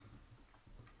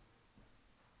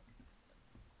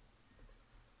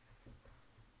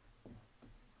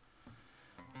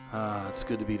It's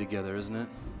good to be together, isn't it?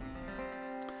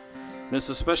 And it's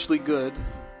especially good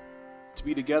to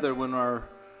be together when our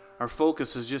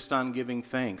focus is just on giving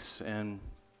thanks. And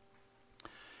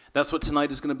that's what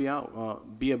tonight is going to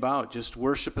be about, just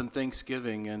worship and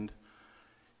thanksgiving. And,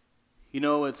 you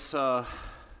know, it's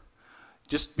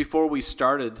just before we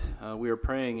started, we were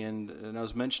praying, and I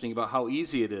was mentioning about how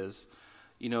easy it is,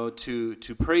 you know, to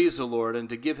praise the Lord and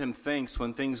to give Him thanks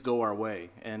when things go our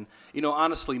way. And, you know,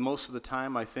 honestly, most of the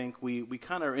time, I think we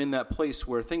kind of are in that place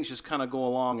where things just kind of go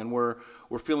along and we're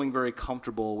feeling very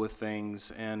comfortable with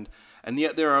things. And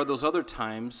yet there are those other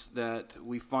times that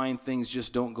we find things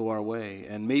just don't go our way.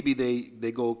 And maybe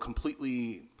they go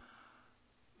completely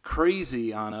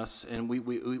crazy on us, and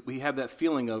we have that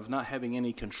feeling of not having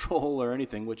any control or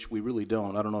anything, which we really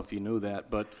don't. I don't know if you knew that,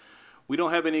 but we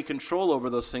don't have any control over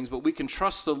those things, but we can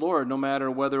trust the Lord no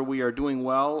matter whether we are doing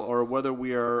well or whether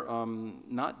we are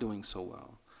not doing so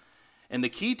well. And the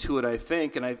key to it, I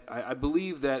think, and I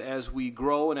believe that as we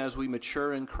grow and as we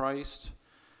mature in Christ,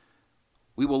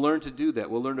 we will learn to do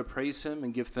that. We'll learn to praise Him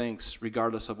and give thanks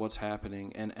regardless of what's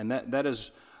happening. And that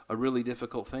is a really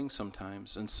difficult thing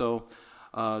sometimes. And so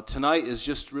tonight is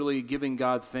just really giving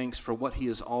God thanks for what He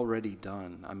has already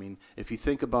done. I mean, if you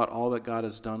think about all that God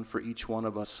has done for each one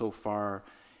of us so far,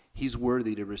 He's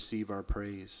worthy to receive our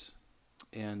praise.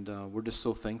 And we're just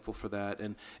so thankful for that.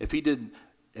 And if He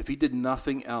did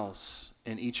nothing else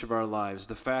in each of our lives,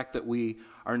 the fact that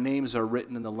our names are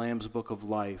written in the Lamb's Book of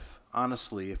Life,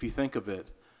 honestly, if you think of it,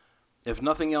 if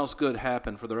nothing else good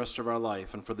happened for the rest of our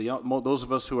life, and for those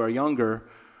of us who are younger,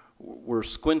 we're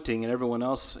squinting, and everyone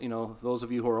else, you know, those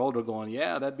of you who are older going,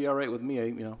 yeah, that'd be all right with me,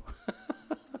 you know.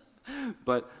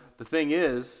 But the thing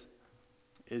is,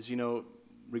 you know,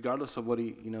 regardless of what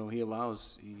He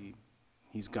allows,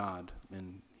 He's God,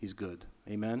 and He's good.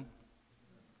 Amen?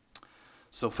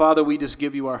 So, Father, we just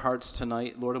give You our hearts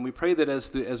tonight, Lord, and we pray that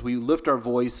as we lift our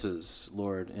voices,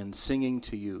 Lord, in singing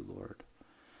to You, Lord,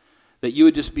 that You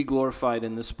would just be glorified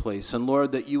in this place. And,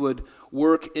 Lord, that You would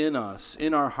work in us,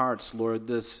 in our hearts, Lord,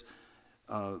 this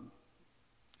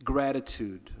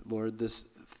gratitude, Lord, this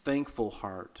thankful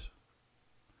heart.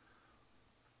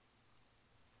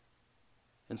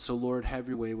 And so, Lord, have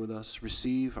Your way with us.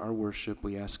 Receive our worship.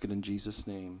 We ask it in Jesus'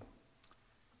 name.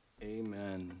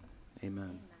 Amen.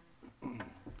 Amen.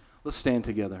 Let's stand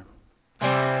together.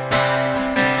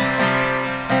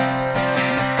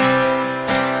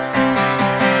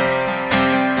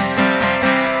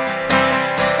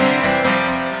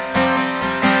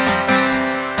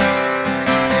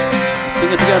 Sing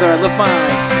it together. I lift my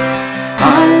eyes.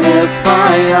 I lift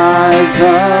my eyes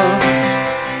up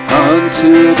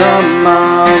unto the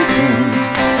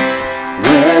mountains.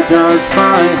 Where does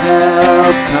my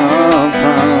help come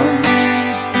from?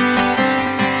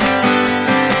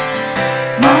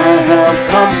 My help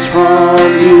comes from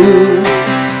You,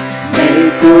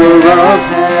 Maker of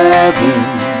heaven,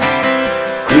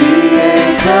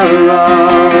 Creator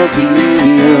of the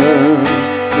earth.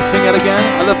 Let's sing it again.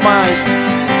 I lift my eyes.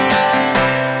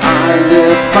 I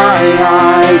lift my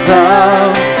eyes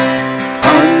up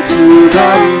unto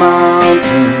the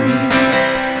mountains.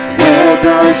 Where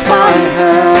does my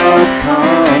help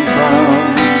come from?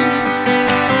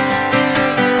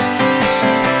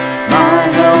 My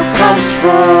help comes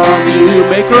from You,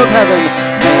 Maker of heaven,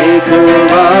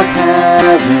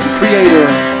 Creator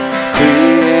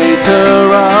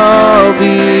of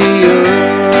the earth.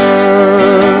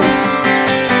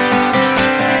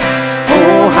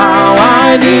 Oh, how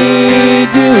I need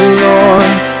You, Lord.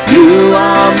 You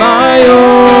are my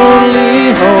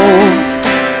only hope.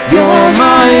 You're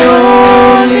my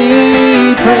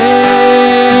only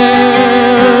prayer.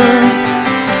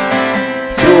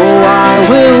 So I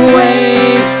will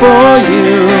wait for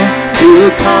You to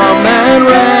come and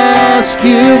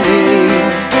rescue me.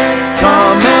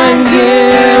 Come and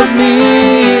give me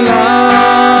life.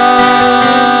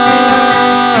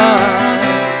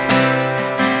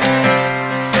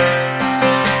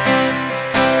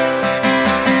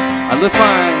 I lift my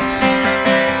eyes.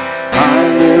 I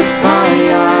lift my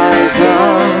eyes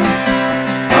up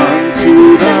unto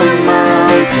the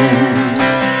mountains.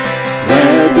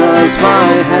 Where does my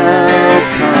help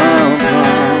come from?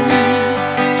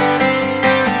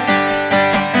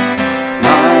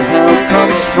 My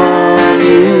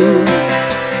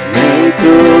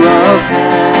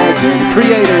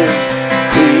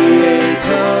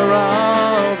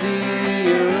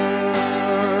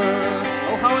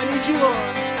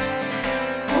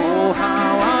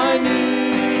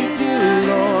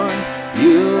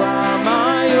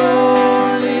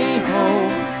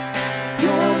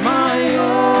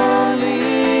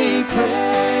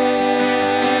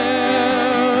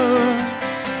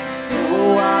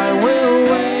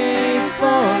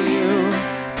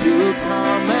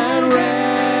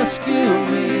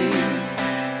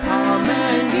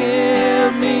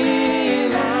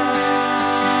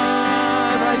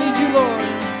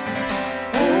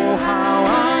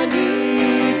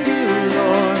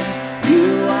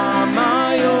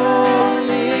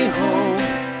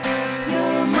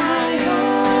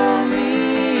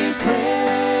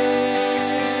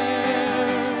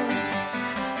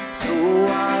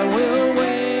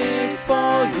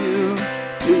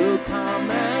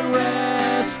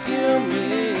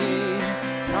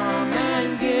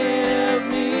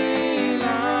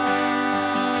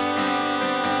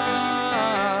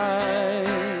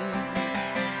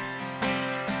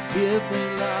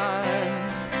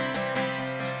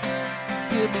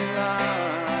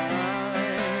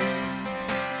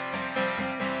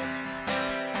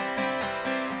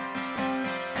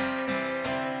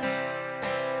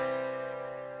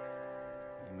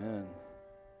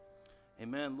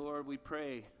we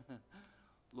pray,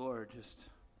 Lord, just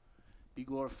be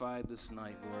glorified this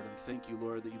night, Lord. And thank you,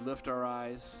 Lord, that you lift our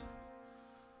eyes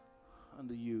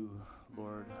unto you,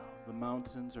 Lord. The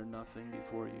mountains are nothing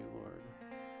before you, Lord.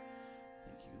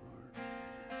 Thank you, Lord.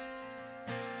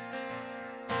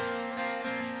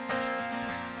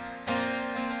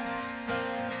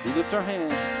 We lift our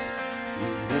hands. We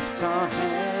lift our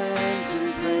hands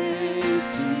in praise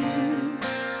to you.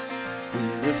 We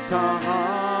lift our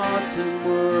hearts in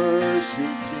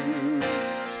worship to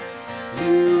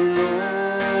you, Lord.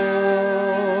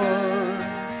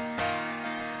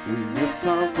 We lift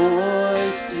our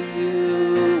voice to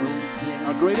you and sing.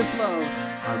 Our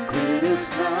greatest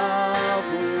love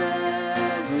will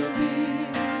ever be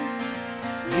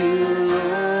you,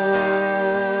 Lord.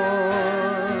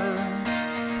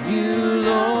 You,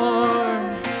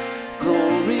 Lord,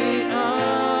 glory us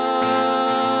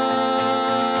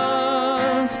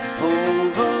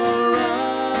over us.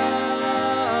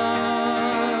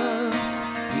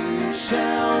 You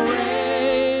shall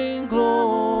reign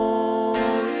glorious.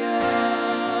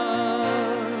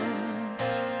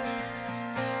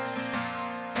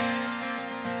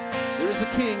 There is a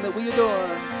King that we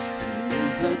adore. There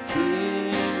is a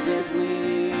King that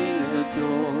we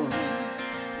adore.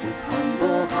 With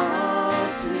humble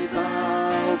hearts we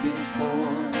bow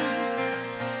before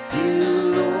you,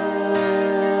 Lord.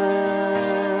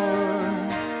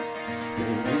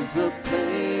 There is a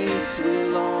place we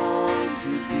long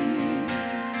to be.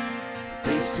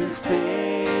 Face to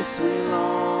face we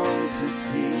long to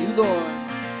see you, Lord.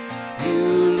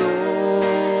 You,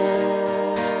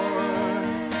 Lord.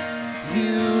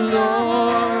 You,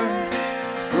 Lord.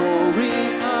 Glory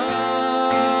us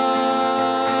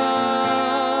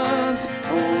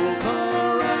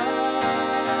over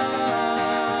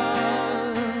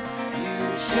us. You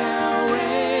shall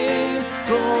reign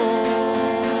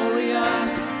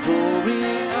glorious. Glory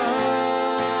us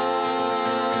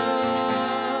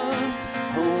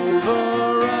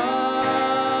over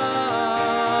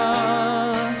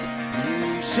us.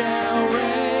 You shall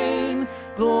reign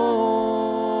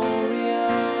glorious.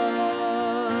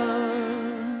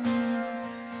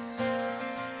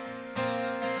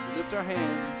 We lift our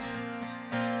hands.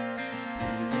 We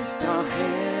lift our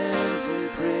hands in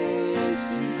praise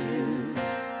to you.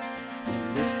 We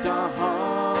lift our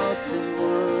hearts in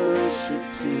worship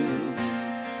to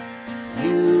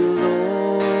you,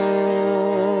 Lord.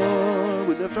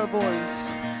 We lift our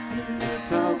voice. We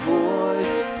lift our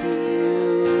voice to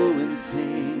you and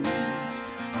sing.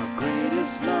 Our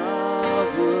greatest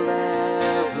love will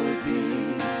ever be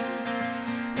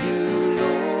you,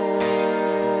 Lord.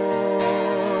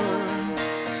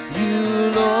 You,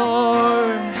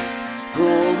 Lord,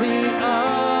 glory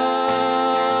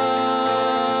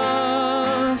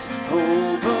us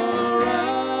over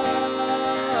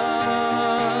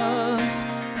us.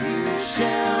 You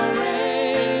shall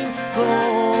reign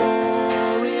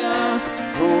glorious.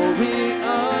 Glory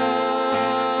us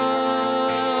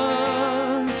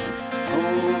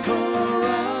over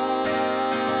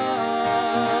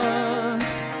us.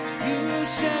 You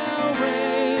shall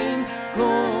reign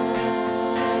glorious.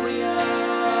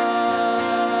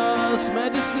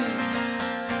 Majesty,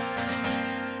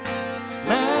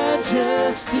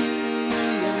 majesty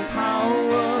and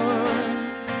power,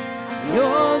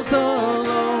 yours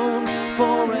alone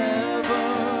forever.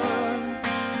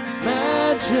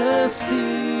 Majesty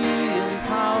and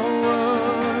power,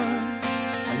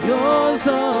 yours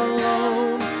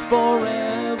alone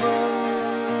forever,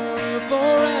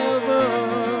 forever.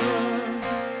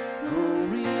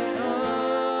 Glory us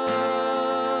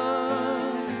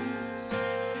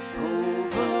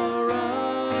over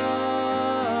us.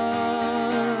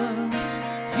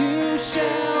 You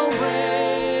shall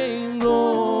reign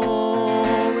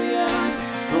glorious.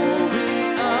 Glory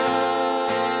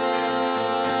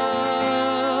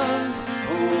us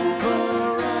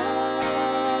over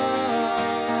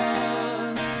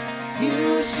us.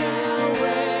 You shall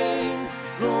reign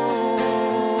glorious.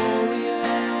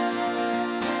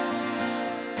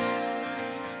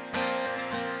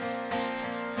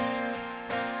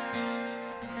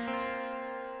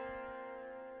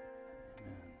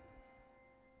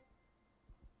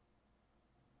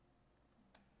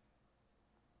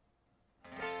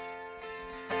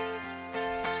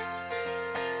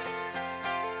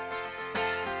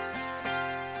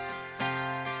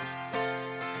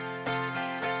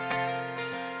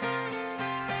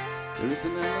 There is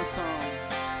an endless song.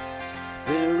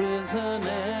 There is an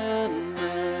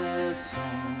endless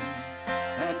song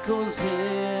that goes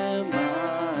in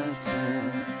my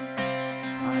soul.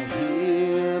 I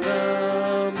hear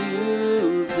the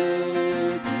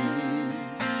music ring.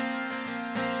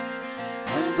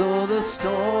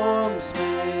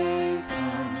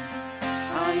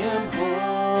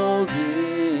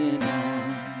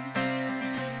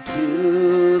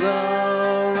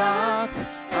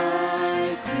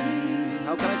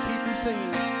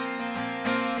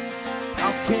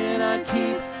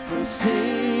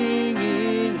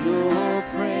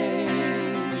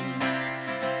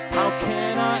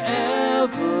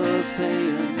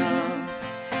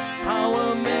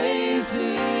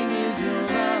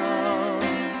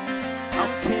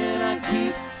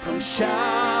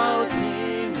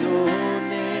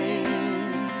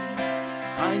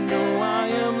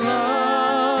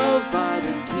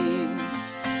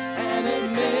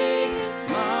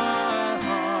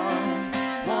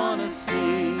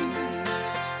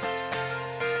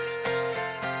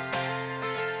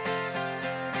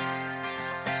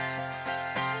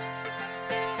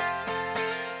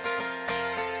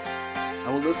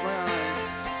 lift my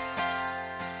eyes.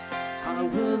 I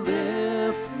will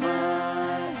lift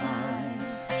my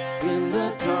eyes in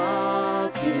the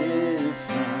darkest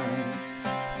night,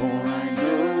 for I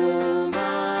know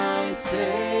my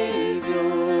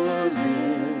Savior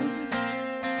lives,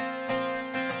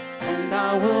 and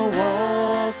I will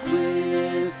walk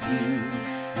with you,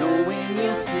 knowing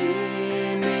you'll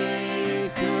see me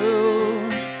through,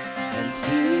 and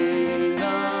sing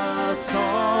the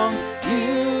songs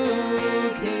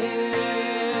you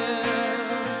give.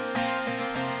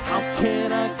 How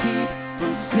can I keep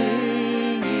from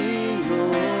singing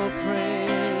your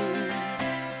praise?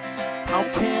 How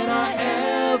can I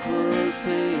ever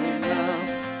say enough?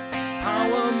 How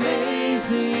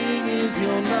amazing is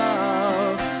your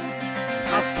love?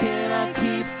 How can I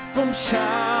keep from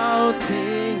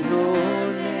shouting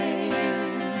your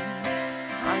name?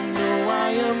 I know I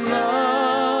am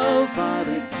loved by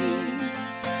the King,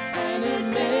 and it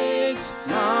makes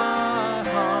my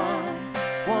heart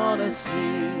want to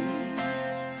sing.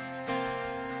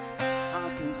 I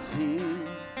can sing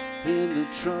in the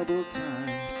troubled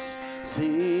times,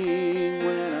 sing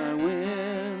when I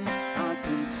win. I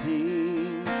can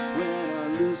sing when I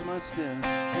lose my step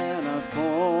and I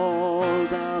fall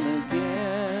down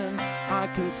again. I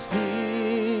can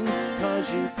sing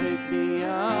 'cause you pick me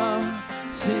up,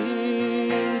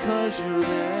 sing 'cause you're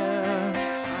there.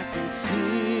 I can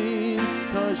sing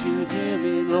 'cause you hear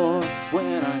me, Lord,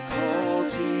 when I call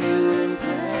to you in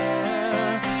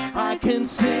prayer. I can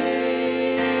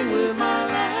sing with my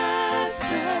last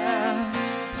breath,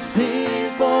 sing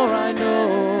for I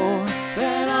know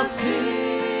that I'll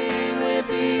sing with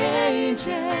the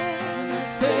angels, the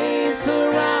saints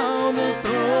around the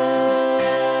throne.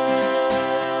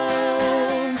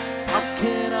 How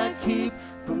can I keep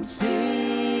from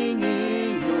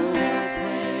singing your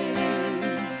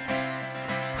praise?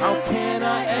 How can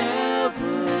I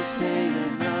ever say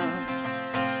enough?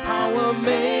 How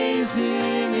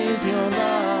amazing is your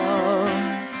love?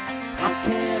 How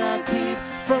can I keep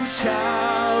from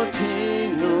shouting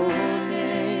your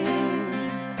name?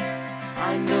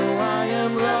 I know I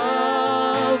am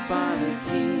loved by the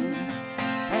King,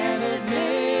 and it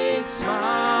makes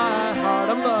my heart,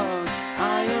 I'm loved, I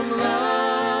am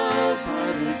loved by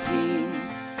the King,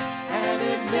 and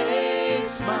it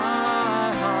makes my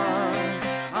heart,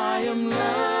 I am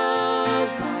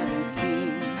loved by the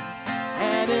King,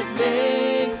 and it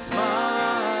makes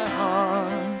my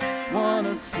heart want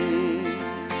to sing.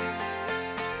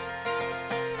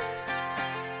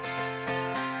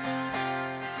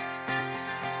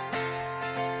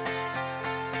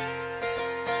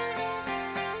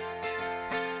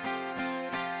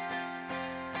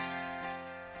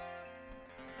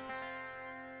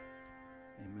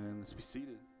 Amen. Let's be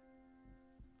seated.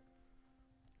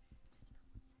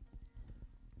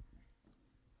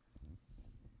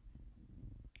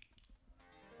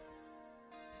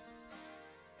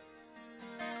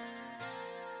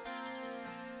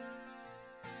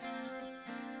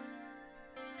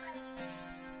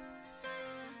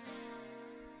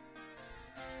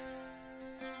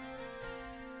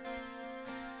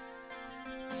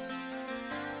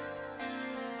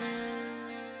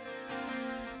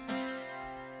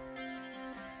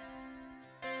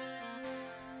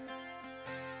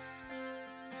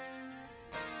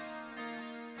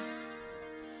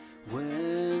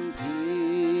 When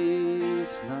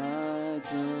peace like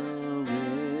the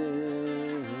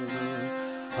river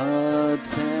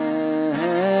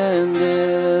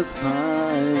attendeth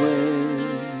my way,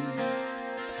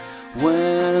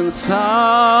 when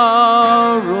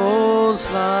sorrows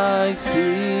like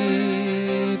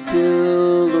sea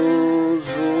billows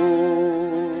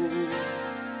roll,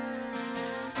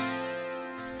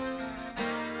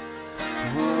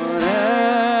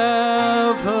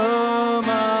 whatever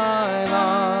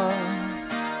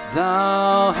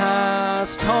Thou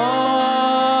hast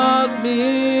taught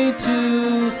me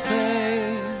to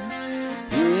say,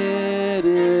 it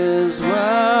is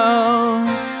well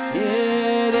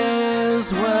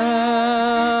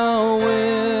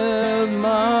with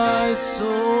my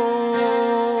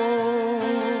soul.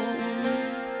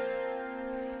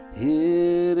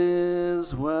 It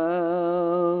is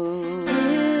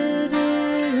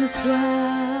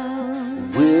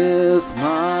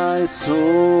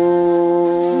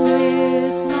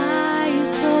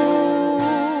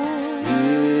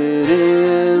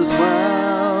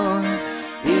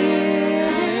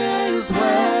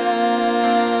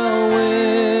well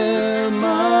with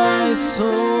my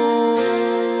soul.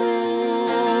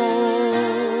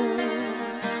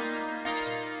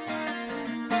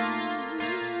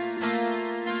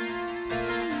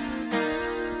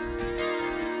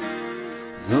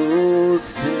 Though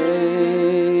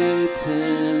Satan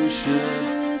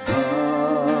should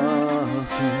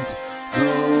buffet,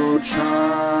 though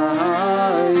trial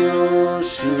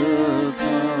should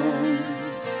come,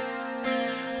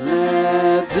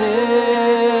 let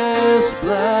this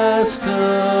blessed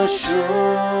assurance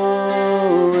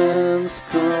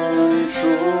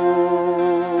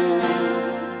control,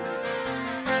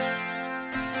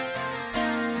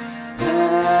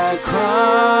 that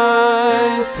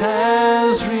Christ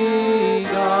has regarded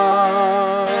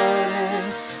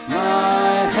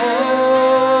my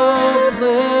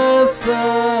helpless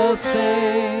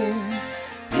sustain.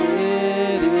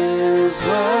 It is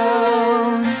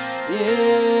well,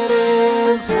 it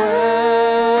is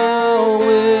well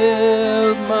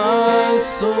with my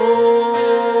soul.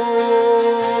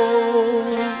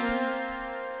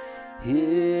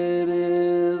 It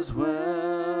is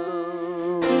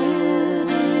well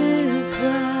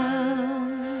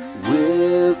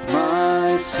with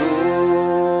my soul.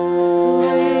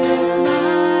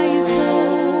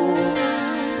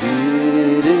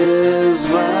 It is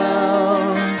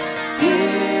well,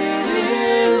 it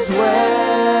is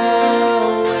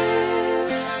well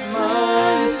with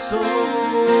my soul.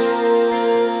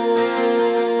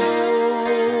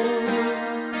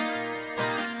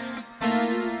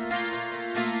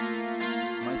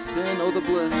 My sin, oh the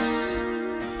bliss.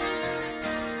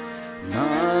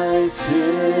 My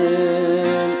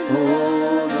sin,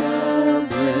 oh the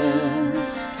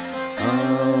bliss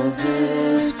of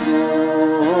this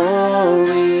glorious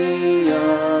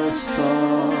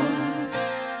thought.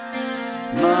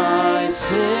 My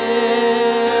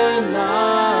sin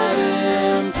not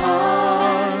in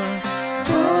part,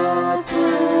 but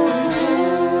the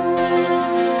whole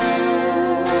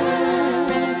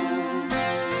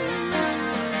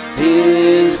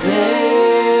is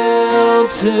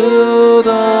nailed to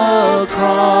the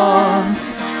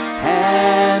cross,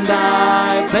 and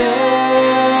I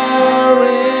bear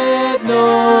it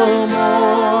no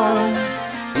more.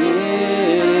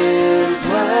 It is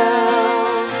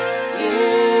well,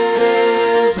 it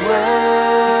is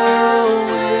well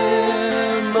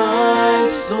with my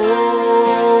soul.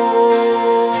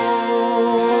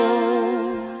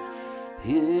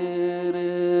 It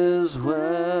is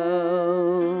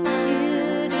well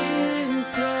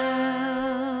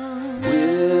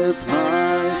with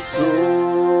my soul.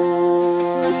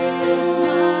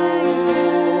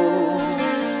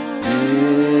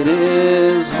 It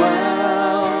is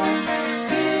well,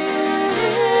 it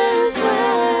is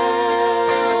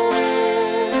well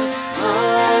with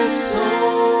my soul.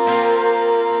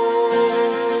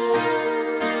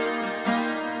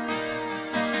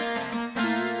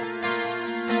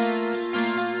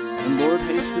 And Lord,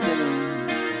 haste the day.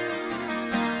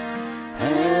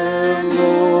 And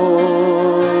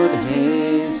Lord,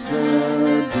 haste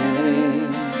the day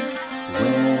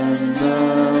when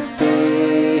the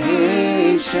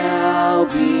face shall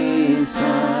be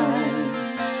sight,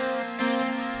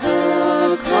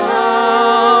 the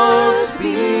clouds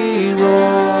be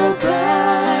rolled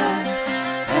back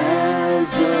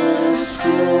as a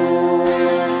scroll.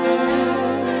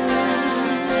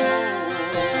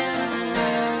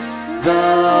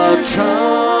 The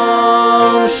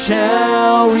trump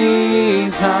shall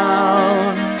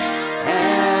resound,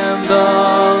 and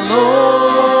the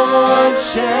Lord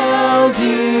shall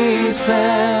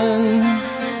descend.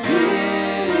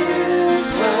 It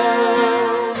is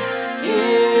well,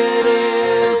 it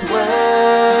is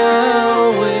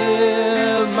well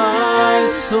with my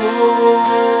soul.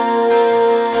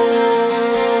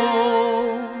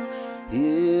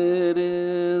 It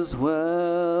is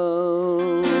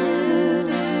well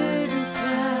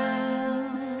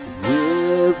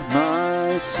with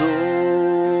my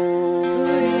soul.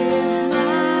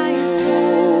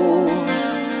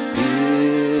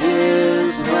 It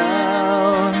is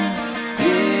well,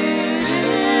 it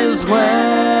is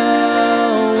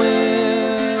well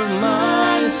with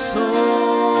my soul.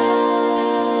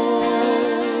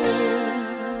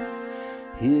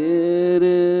 It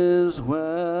is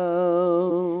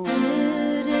well,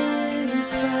 it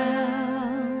is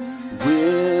well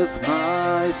with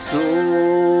my soul.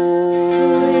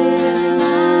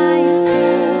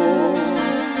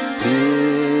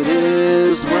 It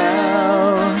is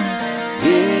well,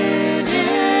 it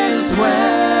is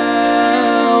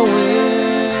well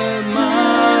with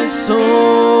my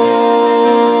soul.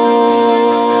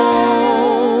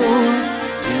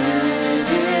 It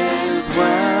is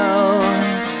well,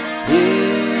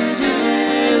 it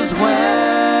is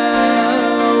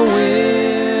well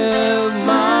with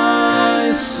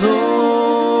my soul.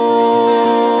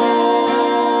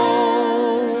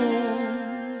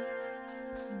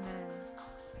 Amen.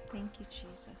 Thank you, Jesus.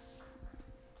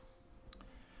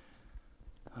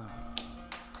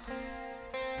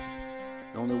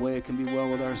 it can be well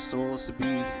with our souls to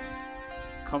be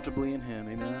comfortably in Him.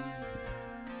 Amen.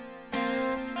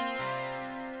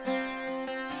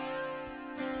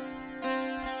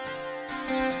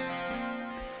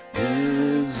 There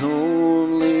is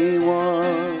only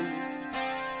one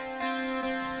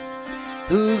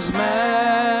whose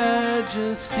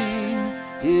majesty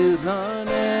is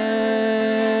unending.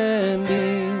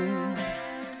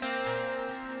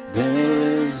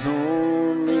 There is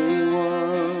only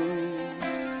one,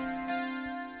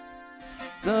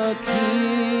 the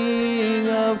King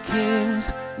of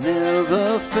Kings,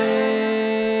 never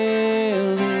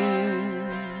failing.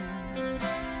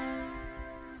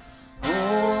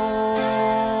 All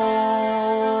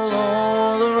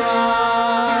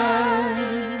arise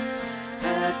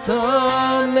at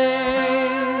the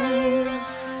name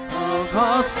of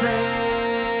our Savior,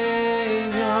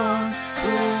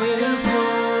 who is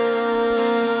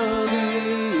worthy.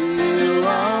 You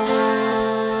are worthy.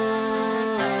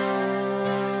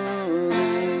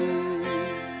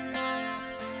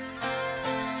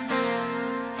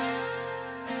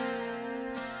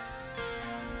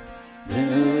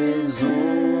 There is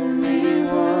only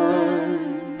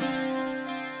one.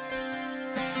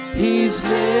 He's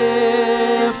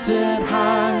lifted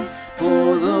high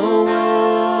for the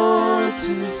world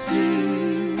to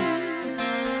see.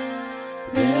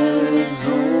 There is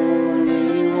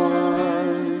only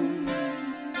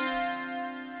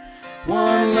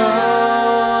one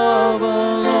love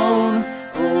alone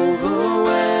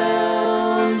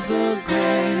overwhelms the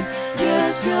grave.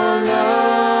 Yes, your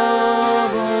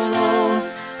love alone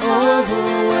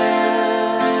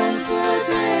overwhelms the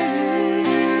grave.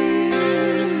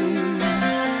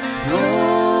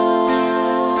 All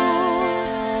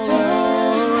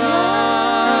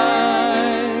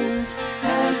arise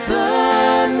at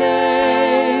the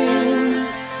name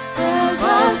of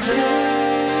our Savior,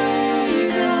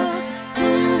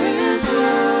 who is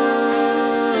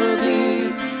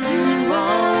worthy. You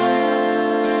are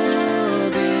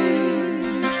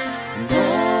worthy. And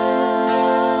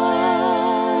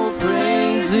all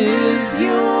praise is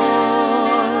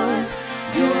yours,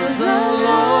 yours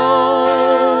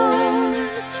alone,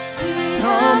 the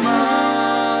Almighty,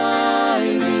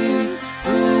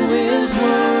 who is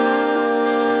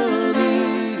worthy.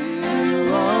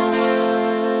 You are worthy.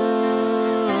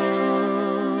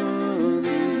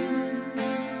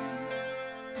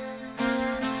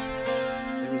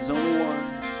 There is only one.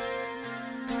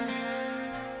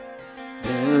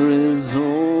 There is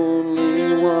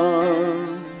only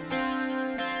one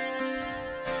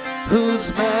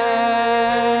whose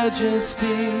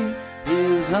majesty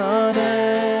is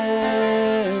unending.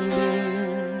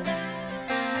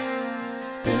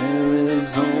 There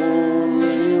is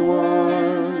only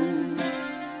one,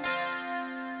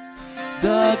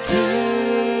 the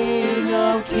King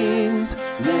of Kings,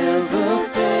 never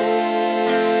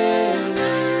failing.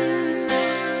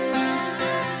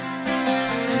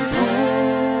 And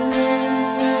all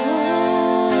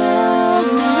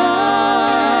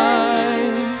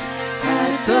rise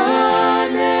at the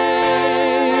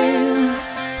name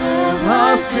of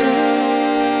our Savior,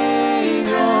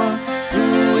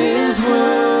 who is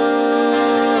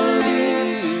worthy.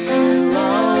 You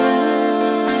are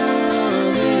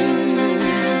worthy.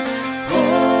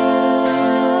 All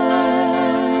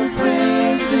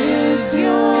praise is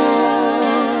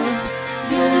yours,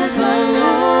 yours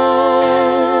alone,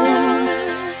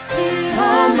 the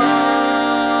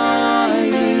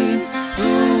Almighty,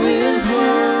 who is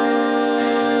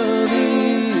worthy.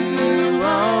 You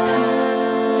are worthy.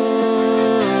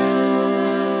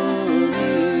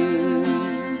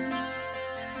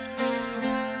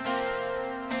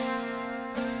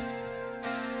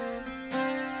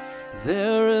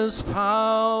 There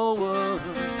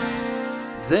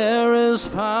is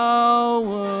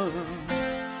power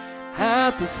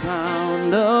at the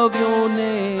sound of your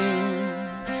name,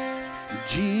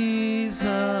 Jesus.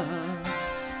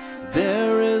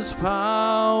 There is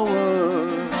power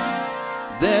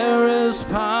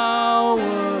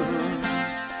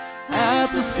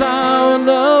at the sound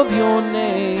of your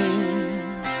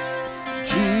name,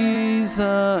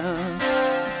 Jesus.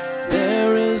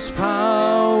 There is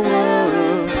power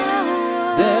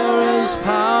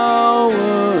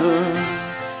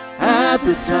at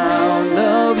the sound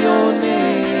of your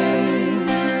name,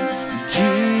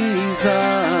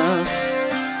 Jesus.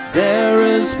 There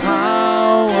is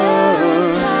power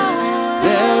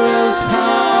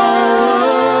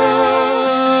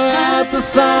at the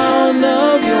sound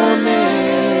of your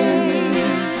name,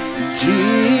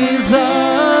 Jesus.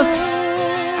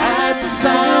 At the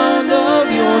sound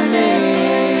of your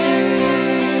name,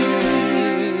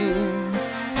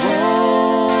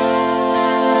 oh.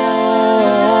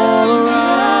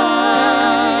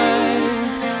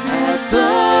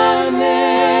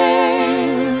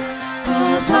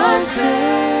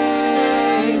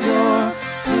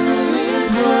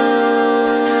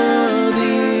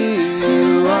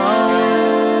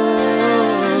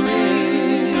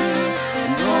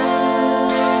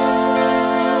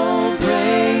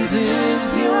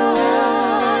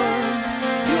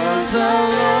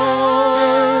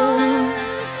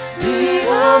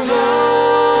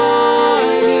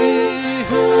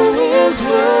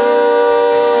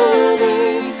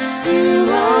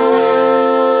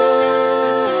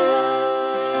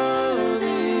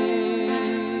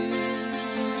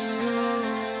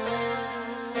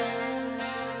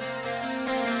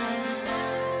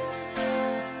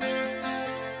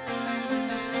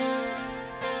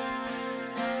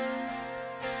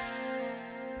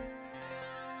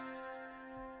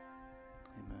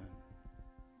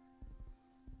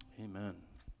 Amen.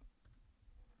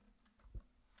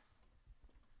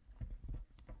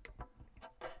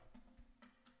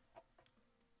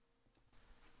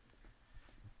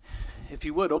 If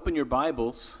you would, open your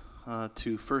Bibles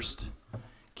to 1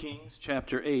 Kings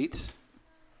chapter 8.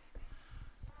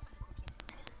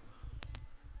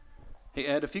 Hey,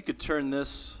 Ed, if you could turn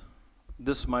this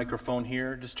microphone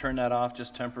here, just turn that off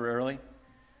just temporarily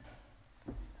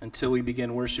until we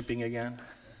begin worshiping again.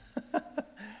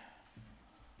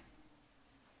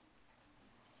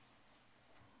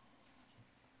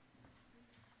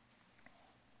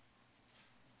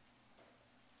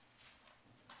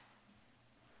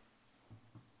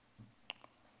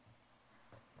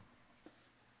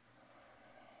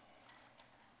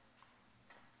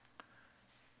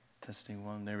 Testing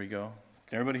one, there we go.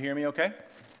 Can everybody hear me okay?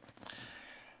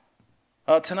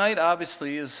 Tonight,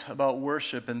 obviously, is about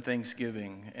worship and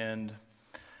thanksgiving. And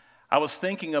I was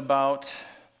thinking about,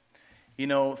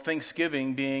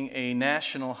 Thanksgiving being a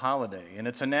national holiday. And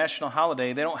it's a national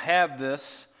holiday. They don't have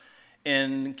this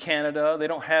in Canada. They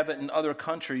don't have it in other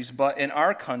countries. But in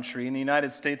our country, in the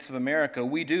United States of America,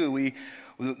 we do.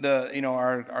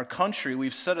 Our country,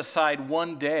 we've set aside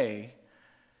one day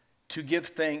to give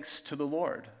thanks to the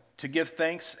Lord. To give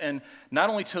thanks, and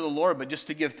not only to the Lord, but just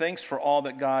to give thanks for all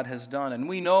that God has done. And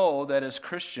we know that as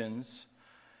Christians,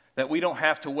 that we don't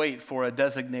have to wait for a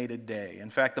designated day.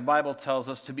 In fact, the Bible tells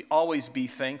us to always be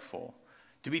thankful.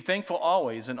 To be thankful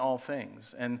always in all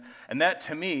things. And that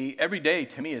to me, every day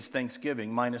to me is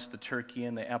Thanksgiving, minus the turkey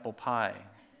and the apple pie,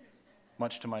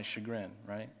 much to my chagrin,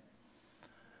 right?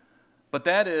 But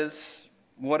that is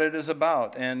what it is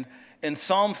about. And in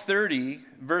Psalm 30,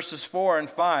 verses 4 and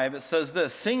 5, it says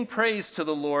this: "Sing praise to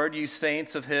the Lord, you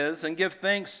saints of his, and give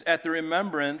thanks at the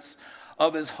remembrance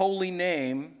of his holy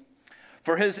name.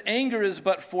 For his anger is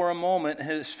but for a moment,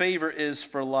 his favor is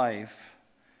for life.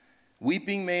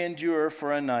 Weeping may endure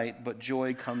for a night, but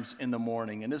joy comes in the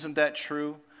morning." And isn't that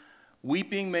true?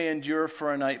 Weeping may endure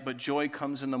for a night, but joy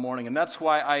comes in the morning. And that's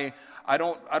why I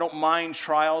don't mind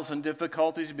trials and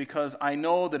difficulties, because I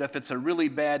know that if it's a really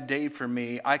bad day for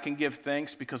me, I can give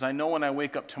thanks, because I know when I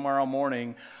wake up tomorrow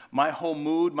morning, my whole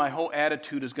mood, my whole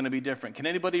attitude is going to be different. Can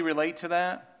anybody relate to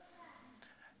that?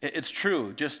 It's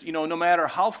true. Just, no matter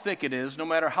how thick it is, no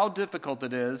matter how difficult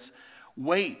it is,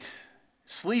 wait.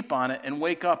 Sleep on it and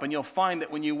wake up, and you'll find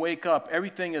that when you wake up,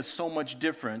 everything is so much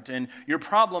different. And your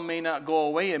problem may not go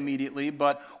away immediately,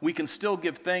 but we can still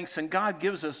give thanks. And God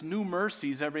gives us new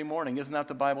mercies every morning. Isn't that what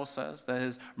the Bible says? That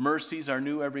his mercies are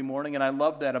new every morning. And I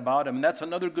love that about him. And that's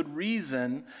another good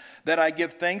reason that I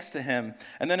give thanks to him.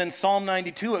 And then in Psalm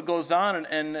 92, it goes on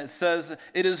and it says,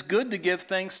 "It is good to give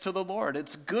thanks to the Lord."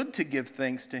 It's good to give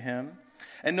thanks to him.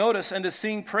 And notice, "and to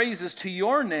sing praises to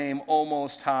your name, O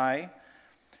Most High,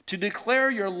 to declare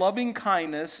your loving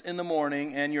kindness in the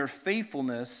morning and your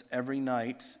faithfulness every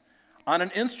night. On an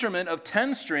instrument of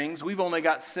 10 strings," we've only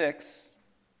got 6.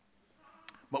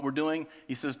 But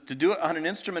he says, to do it on an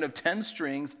instrument of 10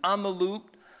 strings, on the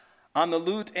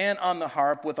lute and on the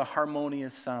harp with a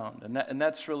harmonious sound. And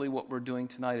that's really what we're doing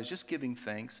tonight, is just giving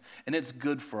thanks. And it's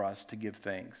good for us to give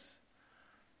thanks.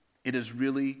 It is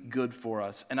really good for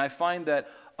us. And I find that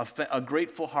a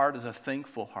grateful heart is a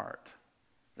thankful heart.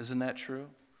 Isn't that true?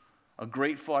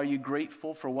 Are you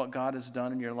grateful for what God has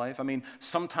done in your life? I mean,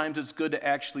 sometimes it's good to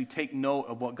actually take note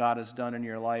of what God has done in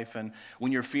your life. And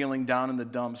when you're feeling down in the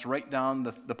dumps, write down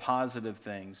the positive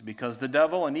things. Because the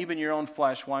devil and even your own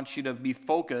flesh wants you to be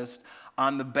focused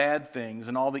on the bad things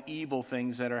and all the evil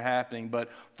things that are happening. But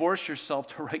force yourself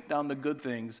to write down the good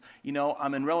things.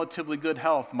 I'm in relatively good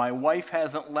health. My wife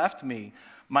hasn't left me.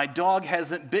 My dog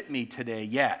hasn't bit me today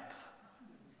yet.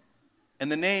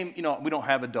 And the name, we don't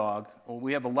have a dog. Well,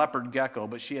 we have a leopard gecko,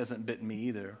 but she hasn't bitten me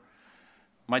either.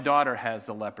 My daughter has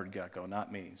the leopard gecko,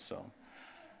 not me.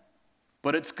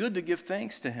 But it's good to give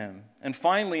thanks to him. And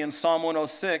finally, in Psalm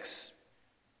 106,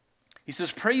 he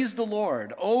says, "Praise the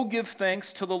Lord. Oh, give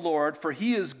thanks to the Lord, for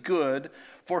he is good,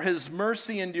 for his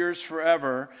mercy endures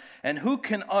forever. And who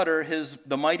can utter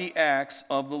the mighty acts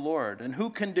of the Lord? And who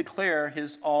can declare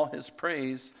all his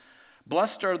praise?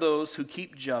 Blessed are those who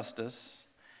keep justice,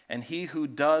 and he who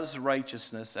does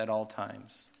righteousness at all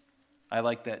times." I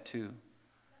like that too.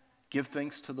 Give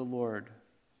thanks to the Lord.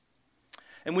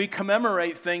 And we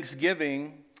commemorate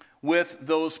Thanksgiving with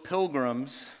those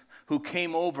pilgrims who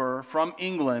came over from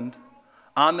England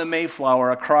on the Mayflower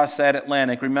across that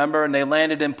Atlantic, remember? And they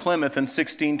landed in Plymouth in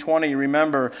 1620,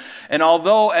 remember? And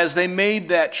although as they made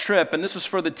that trip, and this is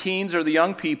for the teens or the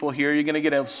young people here, you're going to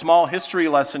get a small history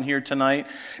lesson here tonight,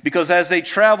 because as they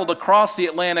traveled across the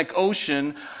Atlantic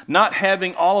Ocean, not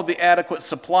having all of the adequate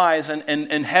supplies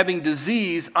and having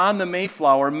disease on the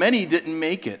Mayflower, many didn't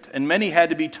make it, and many had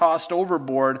to be tossed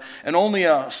overboard, and only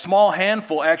a small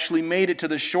handful actually made it to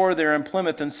the shore there in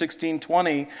Plymouth in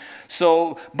 1620.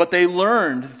 But they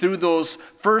learned through those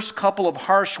first couple of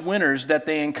harsh winters that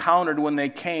they encountered when they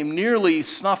came, nearly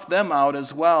snuffed them out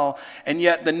as well, and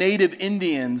yet the native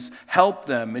Indians helped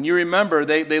them. And you remember,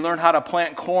 they learned how to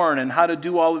plant corn and how to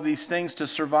do all of these things to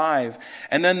survive.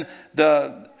 And then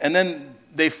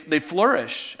they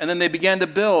flourish, and then they began to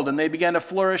build, and they began to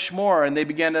flourish more, and they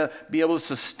began to be able to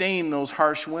sustain those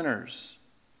harsh winters.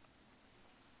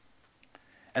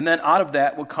 And then out of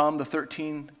that would come the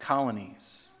 13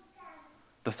 colonies.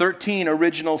 The 13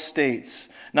 original states.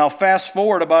 Now fast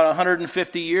forward about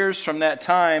 150 years from that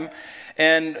time,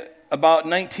 and about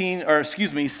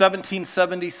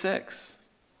 1776.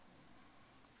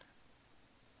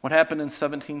 What happened in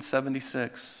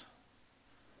 1776?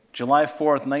 July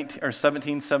 4th,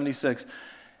 1776.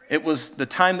 It was the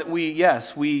time that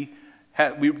the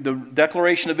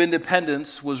Declaration of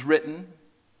Independence was written.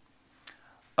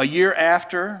 A year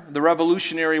after, the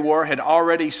Revolutionary War had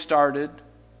already started.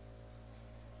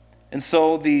 And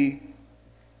so the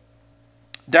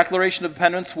Declaration of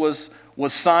Independence was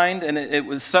signed, and it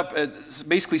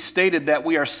basically stated that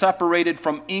we are separated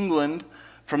from England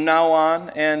from now on,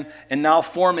 and now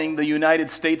forming the United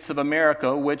States of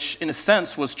America, which in a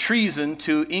sense was treason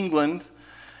to England.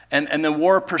 And the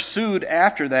war pursued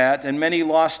after that, and many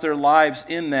lost their lives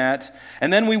in that.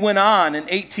 And then we went on. In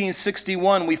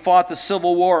 1861, we fought the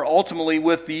Civil War, ultimately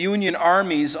with the Union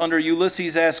armies under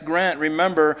Ulysses S. Grant,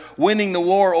 remember, winning the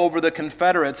war over the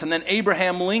Confederates. And then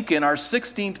Abraham Lincoln, our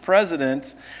 16th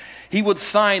president, he would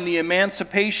sign the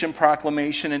Emancipation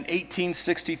Proclamation in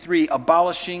 1863,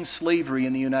 abolishing slavery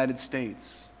in the United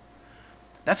States.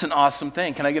 That's an awesome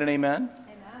thing. Can I get an amen?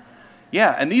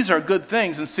 Yeah, and these are good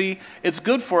things. And see, it's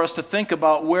good for us to think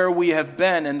about where we have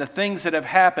been and the things that have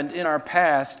happened in our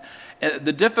past,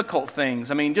 the difficult things.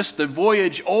 I mean, just the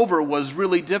voyage over was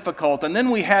really difficult. And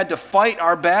then we had to fight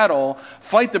our battle,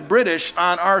 fight the British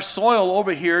on our soil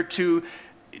over here to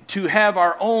have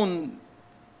our own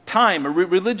time,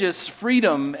 religious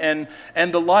freedom and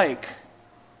the like.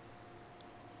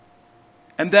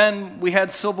 And then we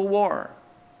had civil war.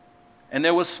 And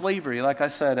there was slavery, like I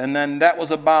said, and then that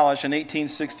was abolished in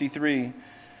 1863.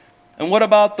 And what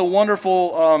about the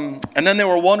wonderful, and then there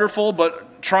were wonderful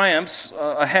but triumphs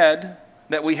ahead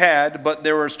that we had, but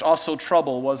there was also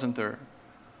trouble, wasn't there?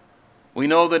 We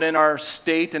know that in our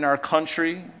state, in our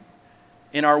country,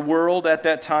 in our world at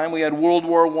that time, we had World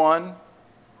War I,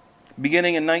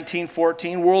 beginning in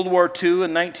 1914, World War II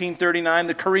in 1939,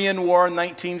 the Korean War in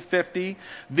 1950,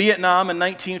 Vietnam in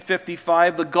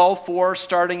 1955, the Gulf War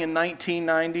starting in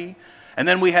 1990, and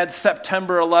then we had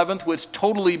September 11th, which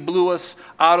totally blew us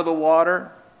out of the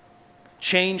water,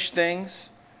 changed things,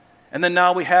 and then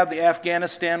now we have the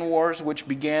Afghanistan wars, which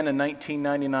began in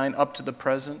 1999 up to the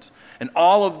present, and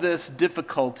all of this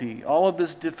difficulty,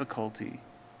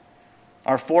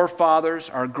 our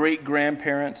forefathers, our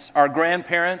great-grandparents, our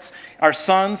grandparents, our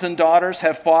sons and daughters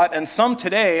have fought, and some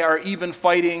today are even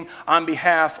fighting on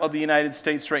behalf of the United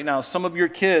States right now. Some of your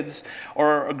kids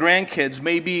or grandkids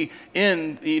may be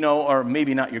in, or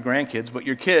maybe not your grandkids, but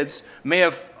your kids may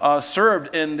have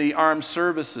served in the armed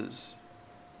services.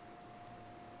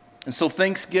 And so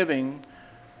Thanksgiving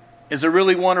is a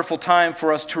really wonderful time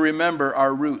for us to remember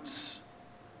our roots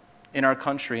in our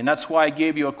country. And that's why I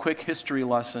gave you a quick history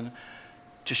lesson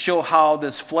to show how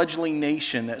this fledgling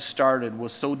nation that started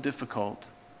was so difficult.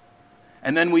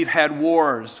 And then we've had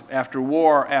wars after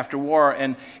war after war,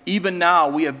 and even now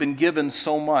we have been given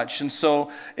so much. And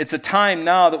so it's a time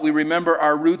now that we remember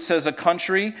our roots as a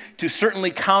country, to certainly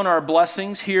count our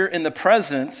blessings here in the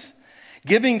present,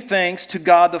 giving thanks to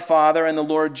God the Father and the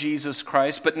Lord Jesus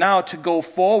Christ, but now to go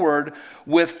forward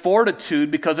with fortitude,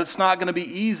 because it's not going to be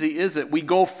easy, is it? We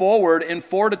go forward in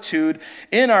fortitude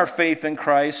in our faith in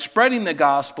Christ, spreading the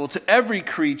gospel to every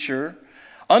creature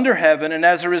under heaven, and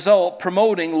as a result,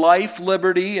 promoting life,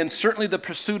 liberty, and certainly the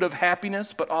pursuit of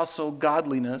happiness, but also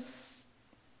godliness,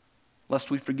 lest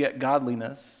we forget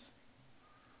godliness.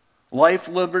 Life,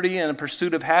 liberty, and a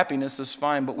pursuit of happiness is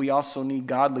fine, but we also need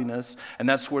godliness, and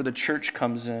that's where the church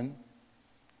comes in.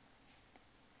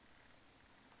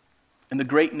 And the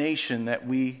great nation that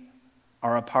we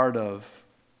are a part of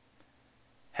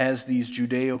has these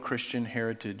Judeo-Christian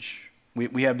heritage.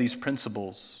 We have these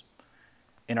principles.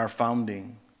 in our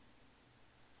founding.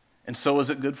 And so is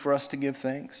it good for us to give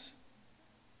thanks?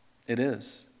 It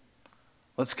is.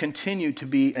 Let's continue to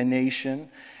be a nation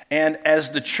and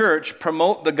as the church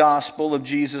promote the gospel of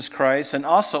Jesus Christ and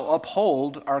also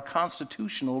uphold our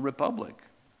constitutional republic.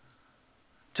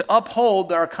 To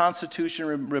uphold our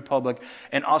constitutional republic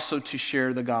and also to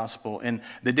share the gospel. And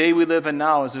the day we live in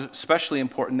now is especially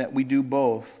important that we do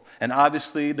both. And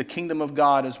obviously the kingdom of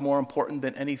God is more important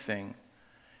than anything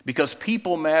because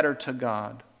people matter to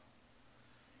God.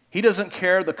 He doesn't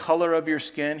care the color of your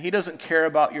skin. He doesn't care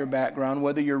about your background,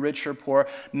 whether you're rich or poor.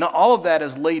 No, all of that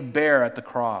is laid bare at the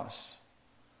cross.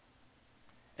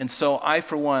 And so I,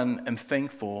 for one, am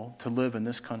thankful to live in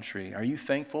this country. Are you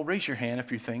thankful? Raise your hand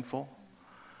if you're thankful.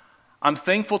 I'm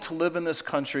thankful to live in this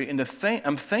country, and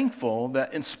I'm thankful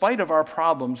that in spite of our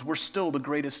problems, we're still the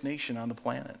greatest nation on the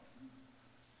planet.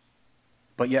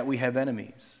 But yet we have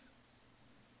enemies.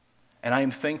 And I am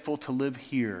thankful to live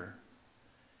here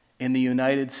in the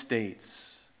United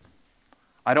States.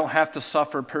 I don't have to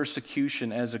suffer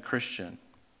persecution as a Christian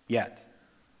yet.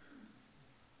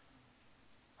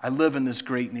 I live in this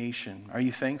great nation. Are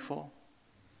you thankful?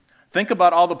 Think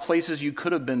about all the places you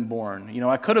could have been born. You know,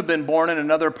 I could have been born in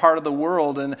another part of the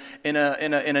world in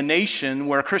a nation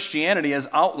where Christianity is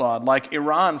outlawed, like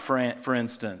Iran, for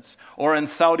instance, or in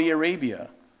Saudi Arabia.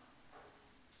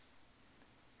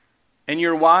 And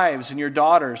your wives and your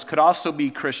daughters could also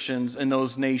be Christians in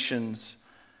those nations,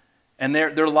 and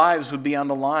their lives would be on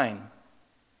the line.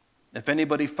 If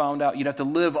anybody found out, you'd have to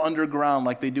live underground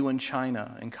like they do in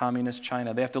China, in communist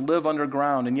China. They have to live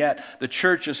underground, and yet the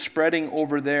church is spreading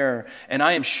over there. And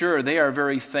I am sure they are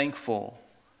very thankful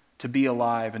to be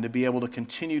alive and to be able to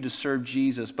continue to serve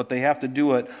Jesus, but they have to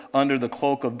do it under the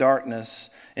cloak of darkness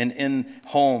and in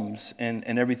homes and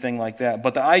everything like that.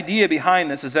 But the idea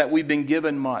behind this is that we've been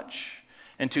given much,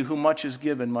 and to whom much is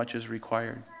given, much is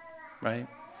required, right?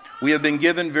 We have been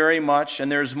given very much,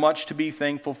 and there's much to be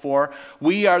thankful for.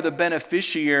 We are the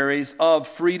beneficiaries of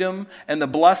freedom and the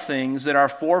blessings that our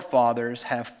forefathers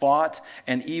have fought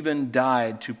and even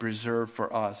died to preserve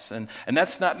for us. And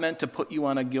that's not meant to put you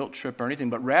on a guilt trip or anything,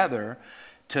 but rather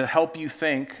to help you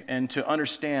think and to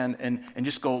understand and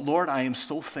just go, Lord, I am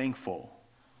so thankful.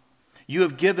 You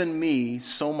have given me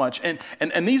so much. And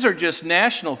these are just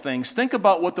national things. Think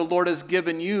about what the Lord has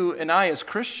given you and I as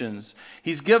Christians.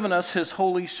 He's given us His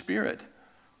Holy Spirit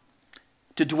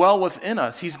to dwell within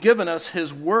us. He's given us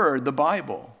His Word, the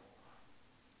Bible.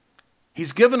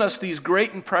 He's given us these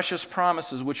great and precious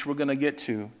promises, which we're going to get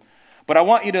to. But I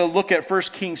want you to look at 1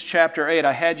 Kings chapter 8.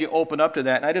 I had you open up to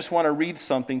that, and I just want to read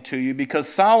something to you because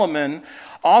Solomon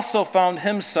also found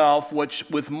himself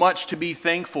with much to be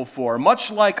thankful for.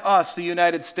 Much like us, the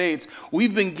United States,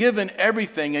 we've been given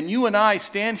everything, and you and I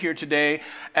stand here today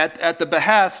at the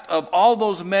behest of all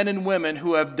those men and women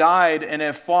who have died and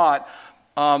have fought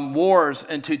wars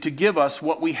and to give us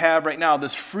what we have right now,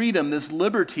 this freedom, this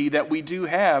liberty that we do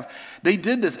have. They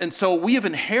did this, and so we have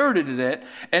inherited it,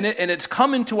 and it's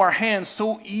come into our hands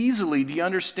so easily. Do you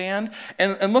understand?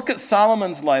 And look at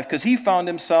Solomon's life, because he found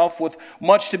himself with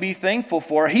much to be thankful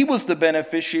for. He was the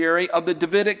beneficiary of the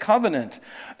Davidic covenant,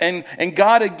 and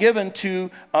God had given to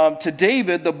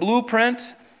David the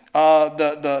blueprint.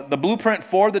 The blueprint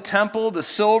for the temple, the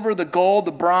silver, the gold,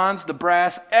 the bronze, the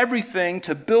brass, everything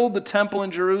to build the temple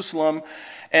in Jerusalem.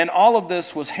 And all of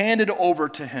this was handed over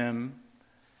to him,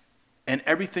 and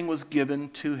everything was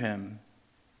given to him.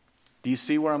 Do you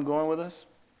see where I'm going with this?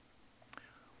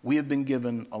 We have been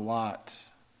given a lot.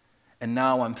 And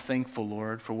now I'm thankful,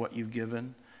 Lord, for what you've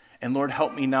given. And Lord,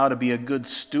 help me now to be a good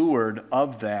steward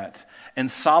of that.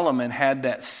 And Solomon had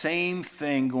that same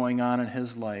thing going on in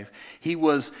his life. He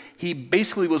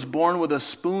basically was born with a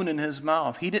spoon in his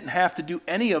mouth. He didn't have to do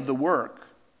any of the work.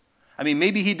 I mean,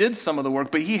 maybe he did some of the work,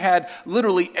 but he had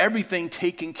literally everything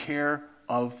taken care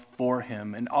of for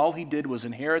him. And all he did was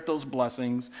inherit those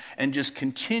blessings and just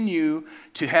continue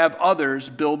to have others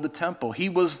build the temple. He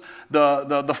was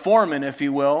the foreman, if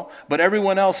you will, but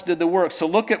everyone else did the work. So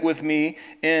look at with me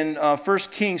in 1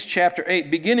 Kings chapter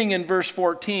 8, beginning in verse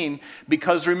 14,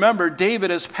 because remember, David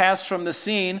has passed from the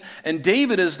scene, and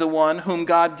David is the one whom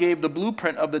God gave the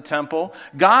blueprint of the temple.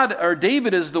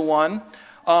 David is the one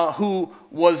who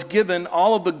was given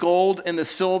all of the gold and the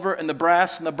silver and the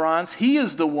brass and the bronze. He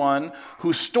is the one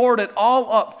who stored it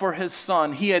all up for his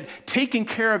son. He had taken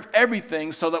care of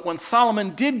everything so that when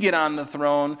Solomon did get on the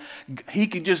throne, he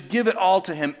could just give it all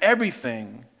to him,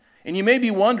 everything. And you may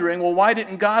be wondering, well, why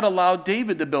didn't God allow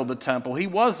David to build the temple? He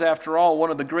was, after all,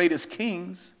 one of the greatest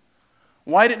kings.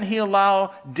 Why didn't he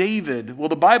allow David? Well,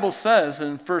 the Bible says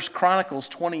in 1 Chronicles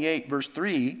 28, verse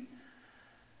 3,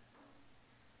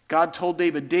 God told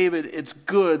David, David, it's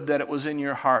good that it was in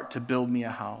your heart to build me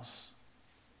a house.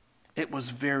 It was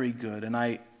very good, and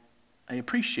I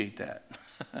appreciate that.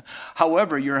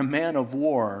 However, you're a man of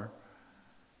war.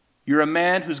 You're a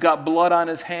man who's got blood on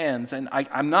his hands, and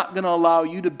I'm not going to allow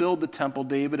you to build the temple,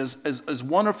 David, as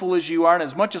wonderful as you are and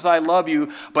as much as I love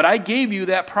you, but I gave you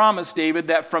that promise, David,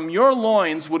 that from your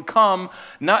loins would come,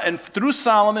 and through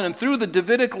Solomon and through the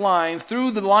Davidic line,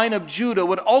 through the line of Judah,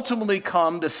 would ultimately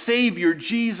come the Savior,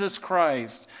 Jesus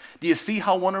Christ. Do you see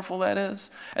how wonderful that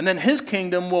is? And then his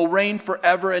kingdom will reign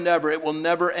forever and ever. It will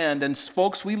never end. And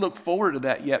folks, we look forward to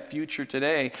that yet future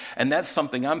today. And that's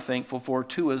something I'm thankful for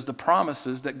too, is the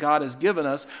promises that God has given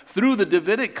us through the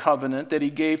Davidic covenant that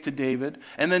he gave to David.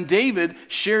 And then David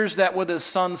shares that with his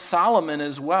son Solomon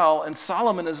as well. And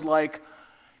Solomon is like,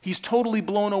 he's totally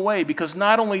blown away, because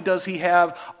not only does he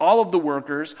have all of the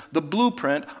workers, the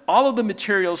blueprint, all of the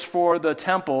materials for the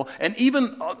temple, and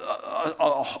even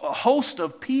a host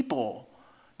of people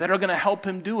that are going to help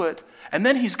him do it. And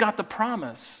then he's got the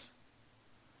promise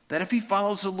that if he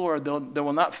follows the Lord, there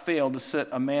will not fail to sit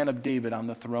a man of David on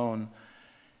the throne.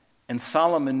 And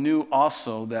Solomon knew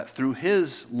also that through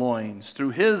his loins, through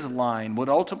his line, would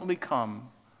ultimately come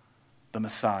the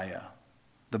Messiah,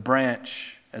 the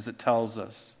branch, as it tells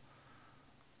us.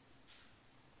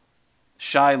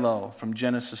 Shiloh from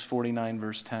Genesis 49,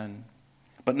 verse 10.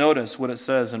 But notice what it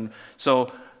says. And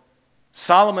so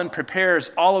Solomon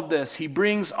prepares all of this. He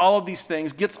brings all of these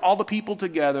things, gets all the people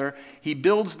together. He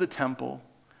builds the temple.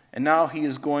 And now he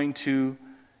is going to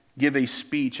give a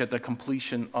speech at the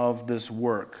completion of this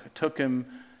work. It took him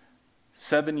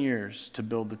 7 years to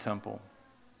build the temple.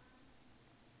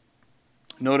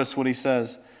 Notice what he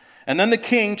says. And then the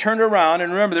king turned around,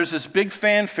 and remember, there's this big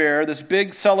fanfare, this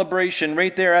big celebration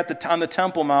right there on the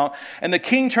Temple Mount. And the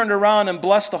king turned around and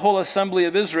blessed the whole assembly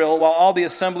of Israel, while all the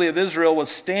assembly of Israel was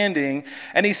standing.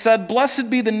 And he said, "Blessed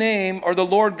be the name, or the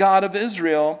Lord God of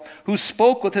Israel, who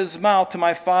spoke with his mouth to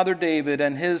my father David,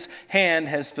 and his hand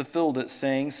has fulfilled it,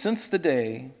 saying, Since the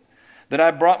day that I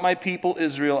brought my people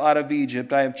Israel out of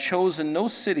Egypt, I have chosen no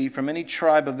city from any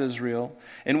tribe of Israel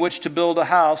in which to build a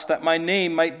house, that my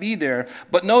name might be there.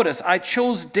 But notice, I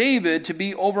chose David to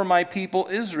be over my people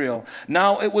Israel.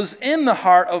 Now it was in the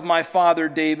heart of my father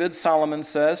David," Solomon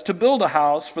says, "to build a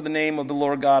house for the name of the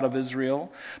Lord God of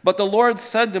Israel. But the Lord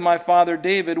said to my father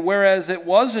David, whereas it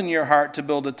was in your heart to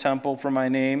build a temple for my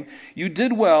name, you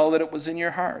did well that it was in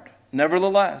your heart.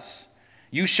 Nevertheless,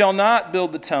 you shall not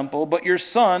build the temple, but your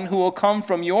son, who will come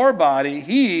from your body,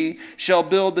 he shall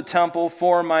build the temple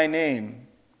for my name.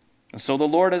 And so the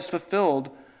Lord has fulfilled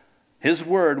his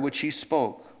word which he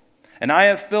spoke. And I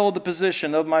have filled the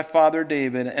position of my father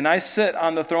David, and I sit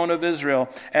on the throne of Israel,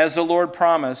 as the Lord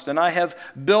promised, and I have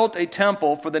built a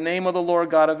temple for the name of the Lord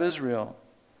God of Israel.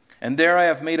 And there I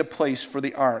have made a place for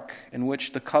the ark, in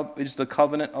which is the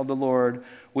covenant of the Lord,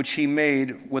 which he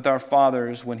made with our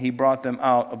fathers when he brought them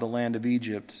out of the land of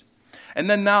Egypt." And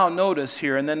then now notice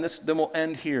here, and then we'll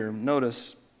end here.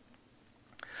 Notice.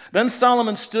 Then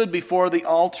Solomon stood before the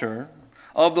altar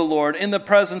of the Lord in the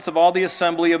presence of all the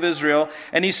assembly of Israel,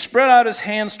 and he spread out his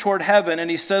hands toward heaven,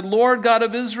 and he said, "Lord God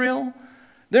of Israel,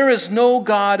 there is no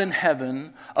God in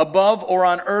heaven, above or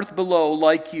on earth below,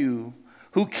 like you,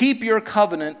 who keep your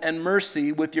covenant and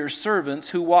mercy with your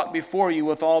servants who walk before you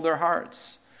with all their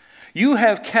hearts. You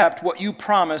have kept what you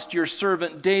promised your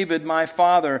servant David, my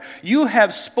father. You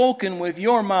have spoken with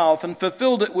your mouth and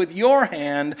fulfilled it with your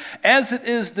hand, as it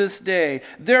is this day.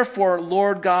 Therefore,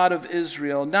 Lord God of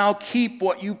Israel, now keep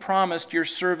what you promised your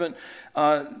servant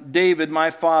David, my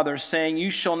father, saying,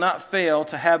 you shall not fail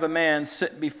to have a man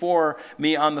sit before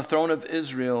me on the throne of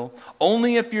Israel,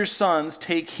 only if your sons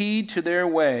take heed to their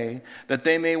way, that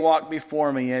they may walk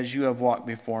before me as you have walked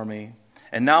before me.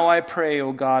 And now I pray,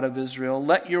 O God of Israel,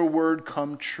 let your word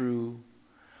come true,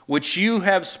 which you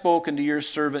have spoken to your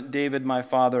servant David, my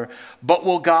father. But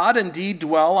will God indeed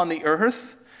dwell on the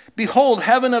earth? Behold,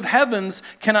 heaven of heavens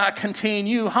cannot contain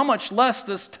you. How much less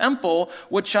this temple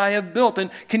which I have built?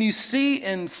 And can you see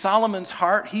in Solomon's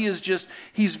heart, he's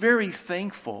very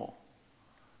thankful.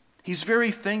 He's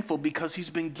very thankful because he's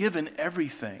been given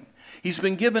everything. He's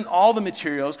been given all the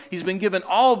materials. He's been given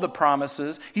all of the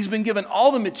promises. He's been given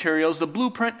all the materials, the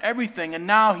blueprint, everything. And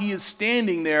now he is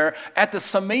standing there at the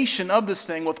summation of this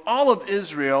thing with all of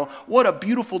Israel. What a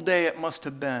beautiful day it must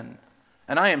have been.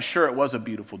 And I am sure it was a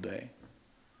beautiful day.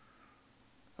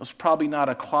 It was probably not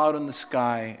a cloud in the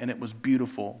sky, and it was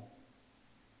beautiful.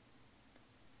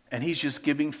 And he's just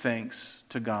giving thanks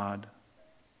to God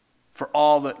for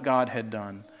all that God had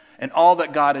done. And all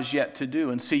that God is yet to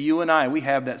do. And see, you and I, we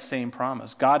have that same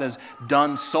promise. God has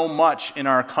done so much in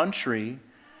our country,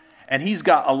 And he's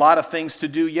got a lot of things to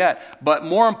do yet. But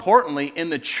more importantly, in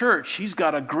the church, he's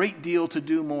got a great deal to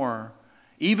do more.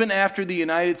 Even after the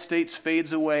United States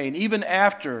fades away, and even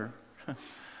after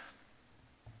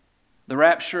the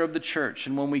rapture of the church,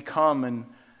 and when we come and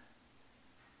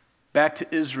back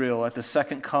to Israel at the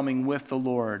second coming with the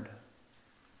Lord,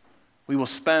 we will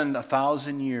spend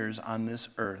 1,000 years on this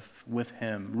earth with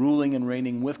him, ruling and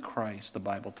reigning with Christ, the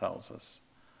Bible tells us.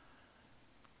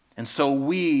 And so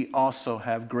we also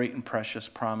have great and precious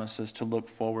promises to look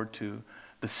forward to.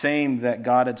 The same that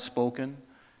God had spoken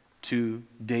to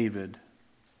David.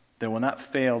 There will not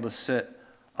fail to sit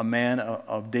a man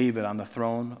of David on the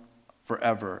throne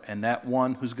forever. And that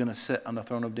one who's going to sit on the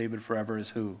throne of David forever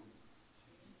is who?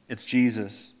 It's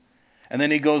Jesus. And then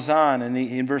he goes on, and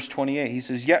in verse 28, he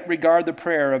says, "Yet regard the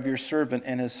prayer of your servant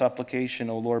and his supplication,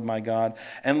 O Lord my God,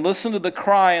 and listen to the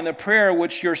cry and the prayer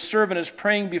which your servant is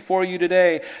praying before you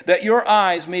today, that your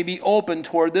eyes may be open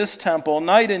toward this temple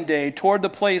night and day, toward the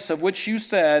place of which you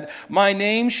said, my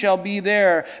name shall be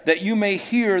there, that you may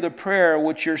hear the prayer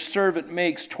which your servant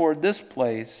makes toward this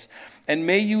place. And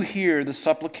may you hear the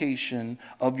supplication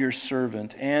of your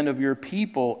servant and of your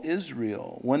people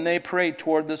Israel when they pray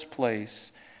toward this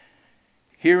place.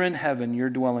 Here in heaven, your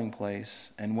dwelling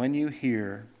place, and when you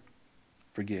hear,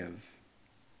 forgive."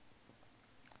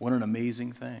 What an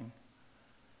amazing thing.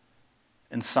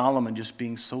 And Solomon just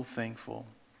being so thankful.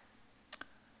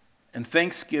 And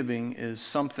thanksgiving is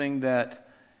something that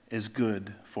is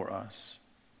good for us.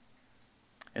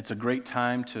 It's a great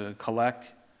time to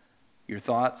collect your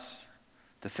thoughts,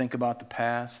 to think about the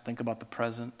past, think about the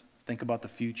present, think about the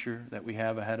future that we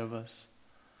have ahead of us.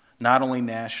 Not only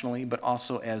nationally, but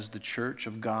also as the church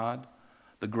of God,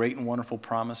 the great and wonderful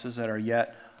promises that are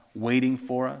yet waiting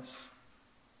for us.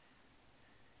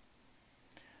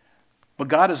 But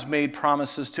God has made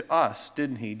promises to us,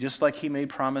 didn't he? Just like he made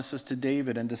promises to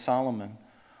David and to Solomon.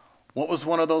 What was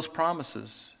one of those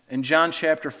promises? In John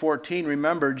chapter 14,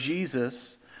 remember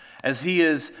Jesus, as he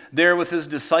is there with his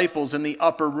disciples in the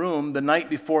upper room the night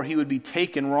before he would be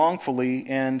taken wrongfully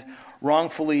and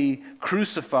wrongfully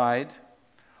crucified.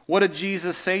 What did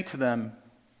Jesus say to them?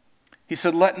 He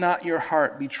said, "Let not your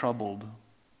heart be troubled.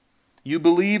 You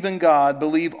believe in God,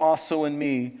 believe also in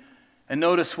me." And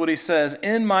notice what he says,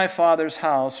 "In my Father's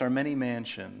house are many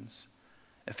mansions.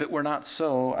 If it were not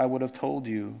so, I would have told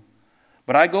you.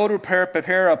 But I go to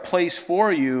prepare a place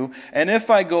for you, and if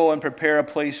I go and prepare a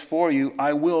place for you,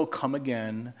 I will come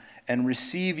again and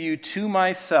receive you to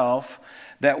myself,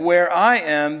 that where I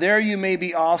am, there you may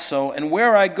be also, and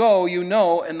where I go, you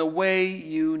know, and the way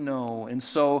you know." And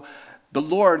so the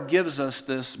Lord gives us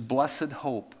this blessed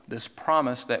hope, this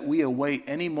promise that we await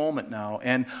any moment now,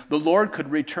 and the Lord could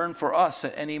return for us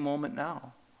at any moment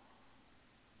now.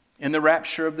 In the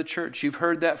rapture of the church, you've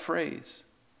heard that phrase.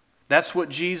 That's what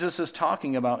Jesus is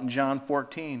talking about in John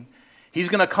 14. He's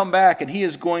going to come back, and he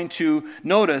is going to,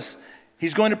 notice,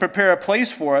 he's going to prepare a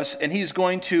place for us, and he's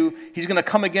going to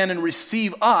come again and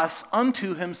receive us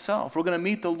unto himself. We're going to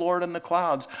meet the Lord in the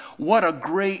clouds. What a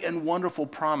great and wonderful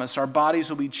promise. Our bodies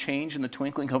will be changed in the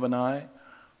twinkling of an eye.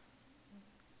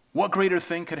 What greater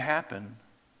thing could happen?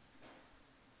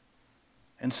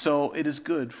 And so it is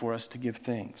good for us to give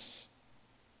thanks.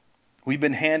 We've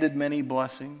been handed many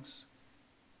blessings.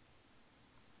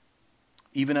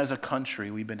 Even as a country,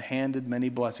 we've been handed many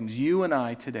blessings. You and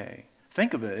I today.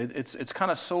 Think of it. It's kind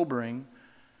of sobering.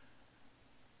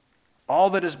 All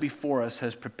that is before us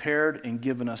has prepared and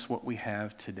given us what we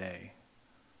have today.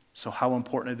 So how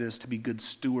important it is to be good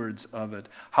stewards of it.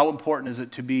 How important is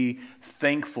it to be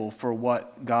thankful for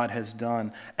what God has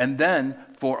done. And then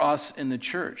for us in the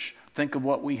church, think of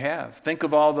what we have. Think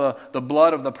of all the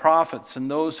blood of the prophets and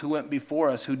those who went before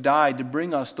us, who died to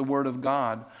bring us the word of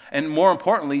God. And more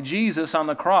importantly, Jesus on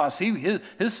the cross,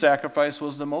 his sacrifice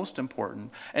was the most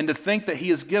important. And to think that he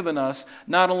has given us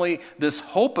not only this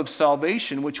hope of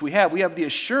salvation, which we have the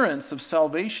assurance of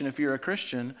salvation if you're a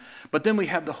Christian, but then we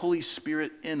have the Holy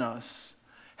Spirit in us,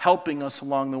 helping us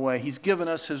along the way. He's given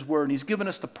us his word, and he's given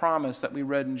us the promise that we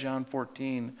read in John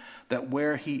 14, that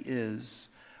where he is,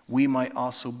 we might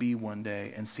also be one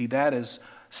day. And see, that is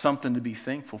something to be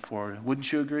thankful for.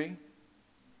 Wouldn't you agree?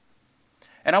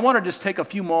 And I want to just take a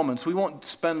few moments. We won't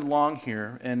spend long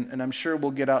here, and I'm sure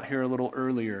we'll get out here a little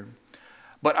earlier.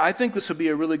 But I think this would be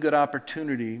a really good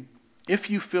opportunity. If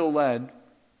you feel led,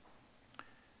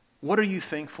 what are you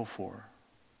thankful for?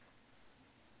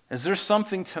 Is there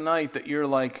something tonight that you're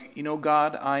like, you know,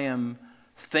 God, I am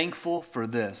thankful for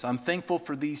this. I'm thankful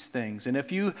for these things. And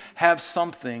if you have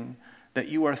something that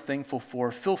you are thankful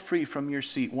for, feel free from your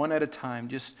seat, one at a time,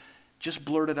 just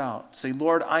blurt it out. Say,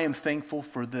 Lord, I am thankful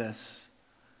for this.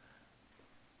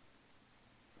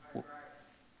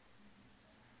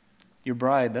 Your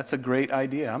bride, that's a great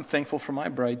idea. I'm thankful for my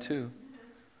bride too.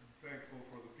 I'm thankful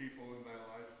for the people in my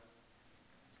life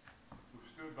who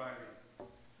stood by me,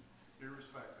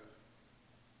 irrespective.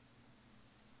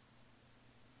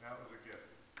 That was a gift.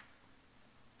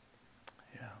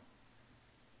 Yeah.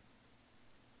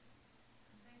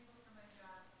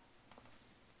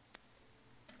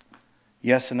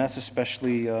 Yes, and that's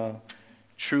especially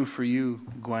true for you,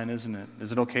 Gwen, isn't it?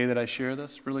 Is it okay that I share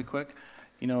this really quick?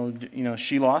 You know,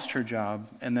 she lost her job,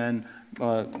 and then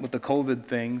with the COVID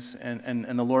things,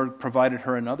 and the Lord provided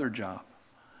her another job,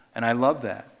 and I love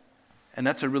that, and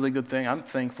that's a really good thing. I'm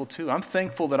thankful too. I'm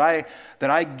thankful that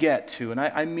I get to, and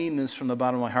I mean this from the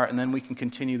bottom of my heart, and then we can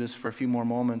continue this for a few more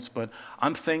moments. But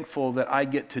I'm thankful that I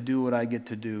get to do what I get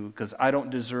to do because I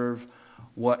don't deserve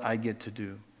what I get to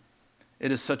do.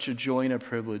 It is such a joy and a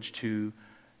privilege to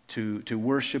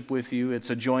worship with you. It's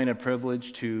a joy and a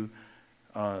privilege to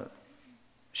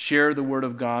share the Word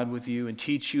of God with you and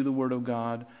teach you the Word of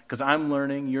God, because I'm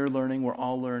learning, you're learning, we're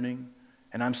all learning,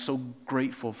 and I'm so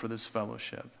grateful for this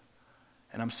fellowship,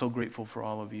 and I'm so grateful for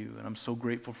all of you, and I'm so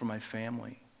grateful for my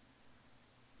family.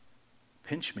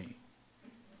 Pinch me.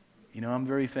 You know, I'm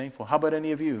very thankful. How about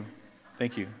any of you?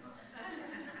 Thank you.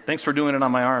 Thanks for doing it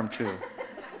on my arm, too.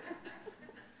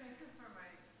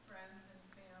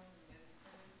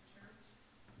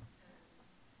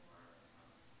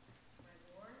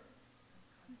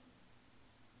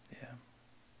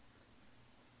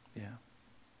 Yeah.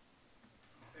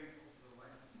 I'm thankful for the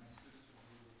life of my sister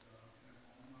who was in a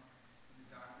coma.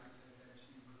 The doctor said that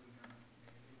she wasn't going to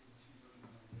make it and she wasn't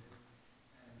going to live.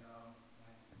 And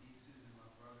my nieces and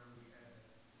my brother, we had to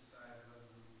decide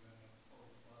whether we were going to pull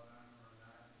the plug on her or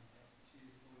not. And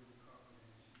she's fully recovered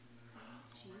and she's in the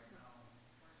nursing home right now.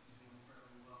 And she's doing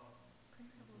fairly well.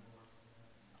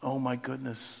 Oh my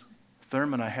goodness.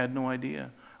 Thurman, I had no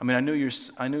idea. I mean,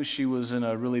 I knew she was in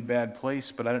a really bad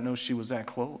place, but I didn't know she was that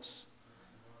close.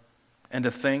 And to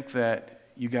think that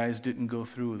you guys didn't go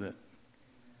through with it.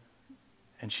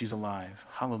 And she's alive.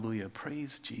 Hallelujah.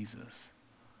 Praise Jesus.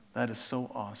 That is so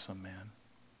awesome, man.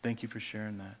 Thank you for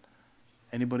sharing that.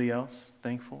 Anybody else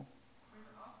thankful? We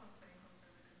were also thankful for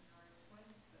the conjoined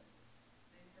twins that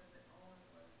they said that Owen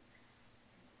was,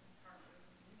 his heart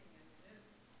wasn't beating, and it is.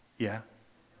 Yeah.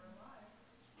 They're alive.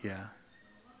 Yeah.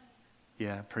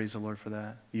 Yeah, praise the Lord for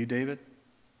that. You, David?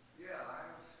 Yeah,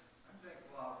 I'm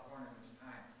thankful out for in this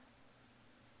time.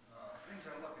 Things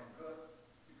are looking good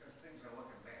because things are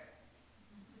looking bad.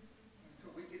 And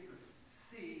so we get to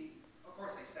see, of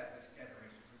course they said this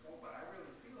generations ago, but I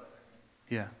really feel it. I mean,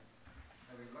 Yeah.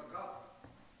 and we look up,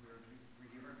 we're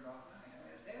here drawing nigh. I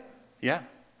mean, it's happening. Yeah.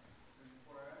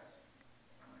 Before our eyes.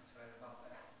 I'm excited about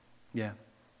that. Yeah.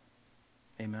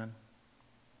 Amen.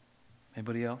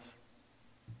 Anybody else?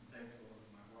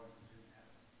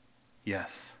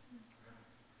 Yes.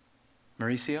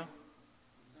 Mauricio?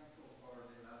 Thankful for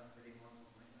the last 3 months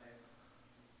of my life.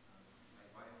 My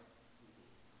wife, who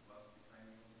was beside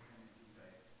me all the time, and you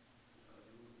guys, without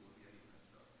you, it would be a different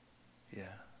story.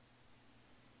 Yeah.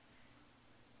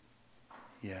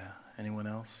 Yeah. Anyone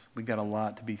else? We got a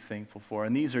lot to be thankful for.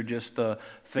 And these are just the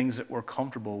things that we're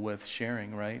comfortable with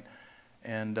sharing, right?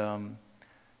 And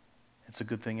it's a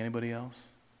good thing. Anybody else?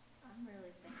 I'm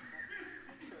really thankful,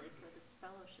 actually, for this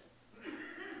fellowship.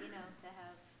 You know, to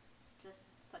have just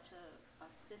such a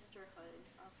sisterhood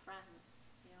of friends.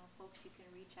 You know, folks you can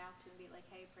reach out to and be like,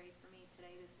 hey, pray for me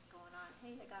today, this is going on.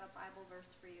 Hey, I got a Bible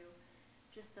verse for you.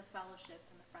 Just the fellowship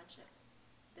and the friendship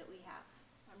that we have.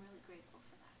 I'm really grateful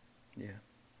for that. Yeah.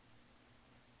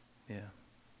 Yeah.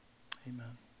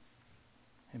 Amen.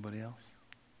 Anybody else?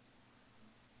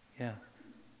 Yeah.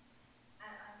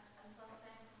 I'm so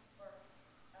thankful for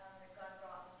that God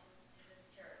brought me to this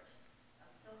church.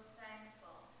 I'm so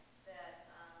thankful that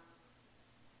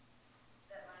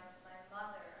that my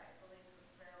mother, I believe her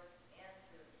prayer was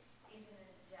answered, even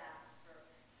in death,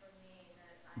 for me.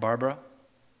 Barbara?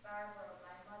 Barbara,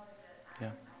 my mother, that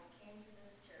Yeah. I came to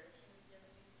this church. She would just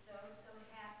be so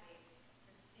happy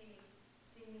to see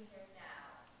me here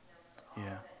now. You know, for all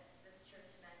Yeah. that this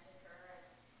church meant to her, and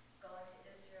going to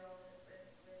Israel with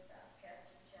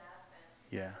Pastor Jeff, and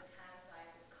Yeah. the times I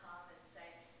would come and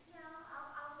say, yeah,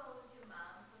 I'll go with you,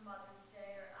 Mom, for Mother's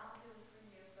Day, or I'll do it for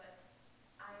you, but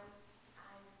I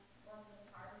wasn't a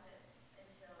part of it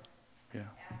until Yeah.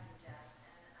 after death,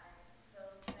 and I'm so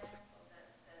thankful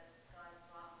that God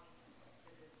brought me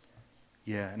to this church.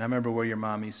 Yeah, and I remember where your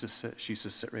mom used to sit. She used to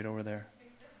sit right over there.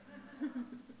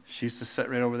 She used to sit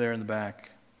right over there in the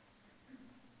back.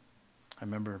 I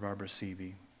remember Barbara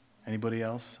Seavey. Anybody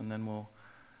else? And then we'll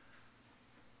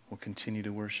continue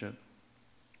to worship.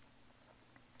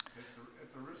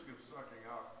 At the risk of sucking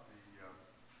up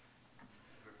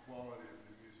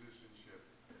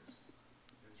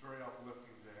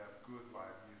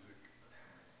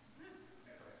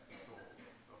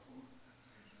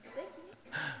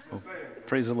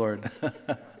Praise the Lord.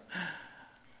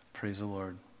 Praise the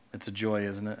Lord. It's a joy,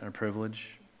 isn't it? And a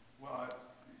privilege. Well, I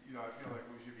feel like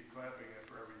we should be clapping it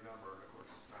for every number, and of course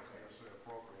it's not necessarily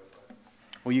appropriate, but...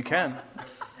 Well, you can.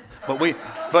 But wait.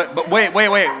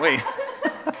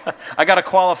 I got to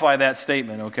qualify that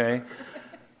statement, okay?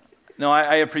 No,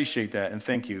 I appreciate that, and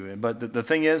thank you. But the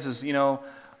thing is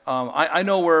I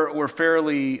know we're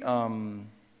fairly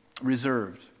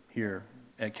reserved here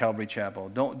at Calvary Chapel.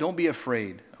 Don't be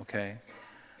afraid, okay?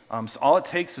 So all it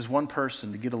takes is one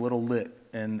person to get a little lit,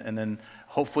 and then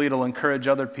hopefully it'll encourage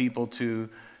other people to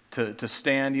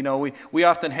stand. We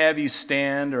often have you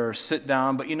stand or sit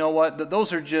down, but you know what?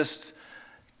 Those are just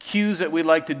cues that we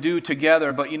like to do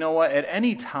together. But you know what? At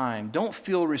any time, don't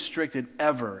feel restricted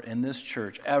ever in this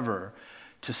church, ever,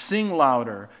 to sing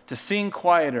louder, to sing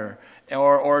quieter,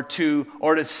 or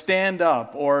to stand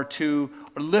up, or to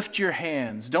lift your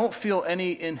hands. Don't feel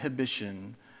any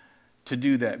inhibition to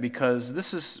do that, because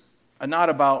this is not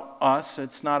about us.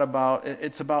 It's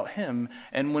about Him.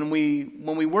 And when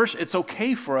we worship, it's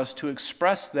okay for us to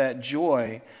express that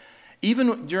joy.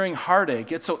 Even during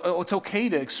heartache, it's okay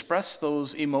to express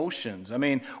those emotions. I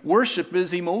mean, worship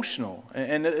is emotional,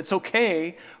 and it's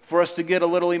okay for us to get a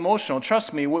little emotional.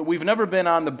 Trust me, we've never been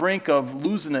on the brink of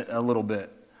losing it a little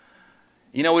bit.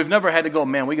 We've never had to go,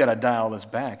 man, we got to dial this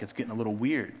back. It's getting a little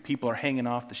weird. People are hanging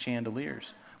off the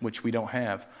chandeliers, which we don't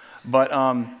have. But,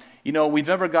 we've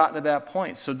never gotten to that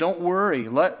point. So don't worry.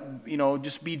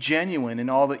 Just be genuine in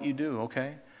all that you do,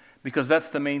 okay? Because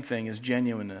that's the main thing, is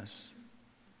genuineness.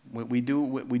 We do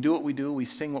what we do. We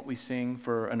sing what we sing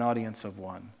for an audience of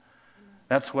one.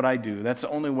 That's what I do. That's the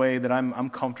only way that I'm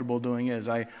comfortable doing is.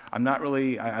 I'm not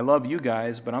really, I love you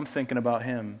guys, but I'm thinking about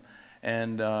Him.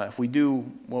 And if we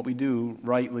do what we do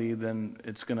rightly, then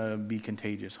it's going to be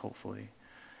contagious, hopefully.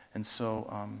 And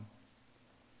so,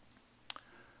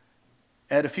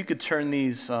 Ed, if you could turn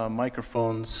these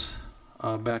microphones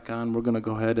back on, we're going to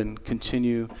go ahead and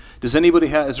continue. Does anybody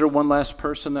is there one last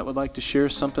person that would like to share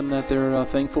something that they're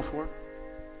thankful for?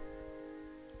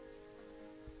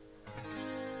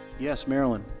 Yes,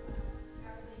 Marilyn.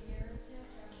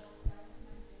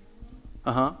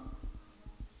 Uh-huh.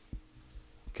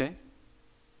 Okay.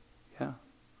 Yeah.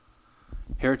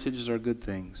 Heritages are good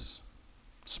things,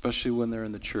 especially when they're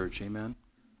in the church. Amen?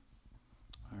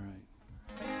 All right.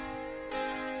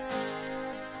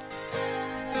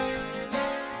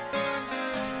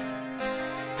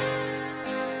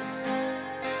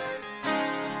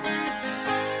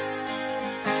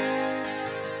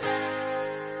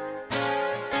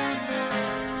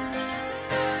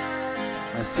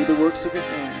 I see the works of your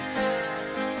hands.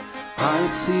 I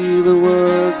see the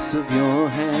works of your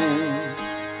hands.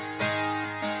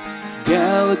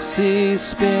 Galaxies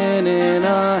spin in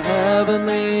a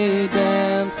heavenly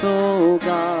dance, oh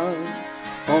God.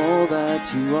 All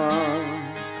that you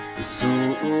are is so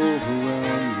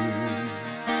overwhelming.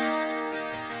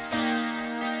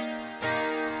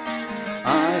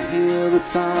 I hear the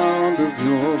sound of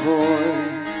your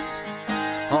voice.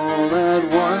 All at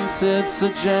once it's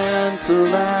a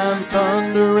gentle and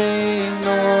thundering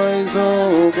noise,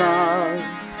 oh God.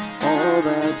 All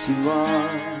that you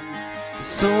are is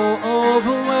so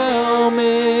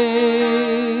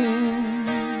overwhelming.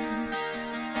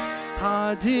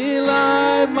 I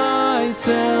delight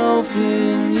myself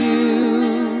in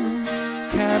you,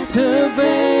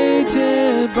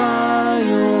 captivated by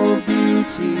your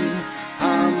beauty.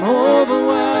 I'm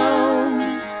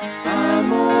overwhelmed,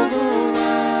 I'm overwhelmed.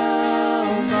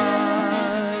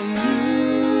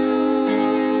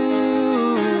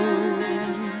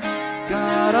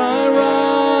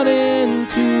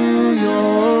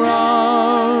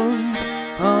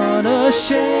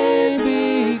 Unashamed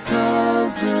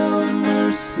because of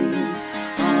mercy,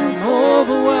 I'm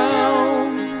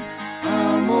overwhelmed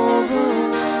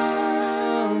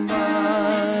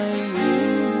by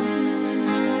you.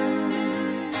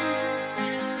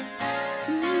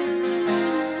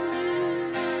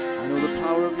 I know the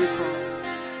power of your cross.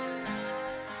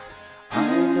 I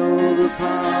know the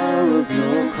power of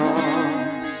your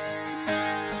cross.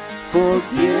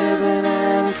 Forgiven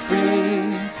and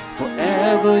free,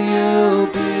 forever you'll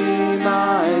be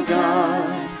my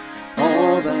God.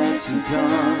 All that you've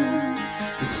done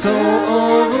is so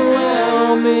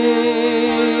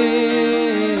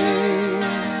overwhelming.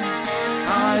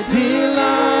 I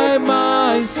delight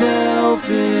myself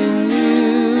in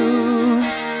you,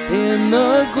 in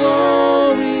the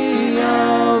glory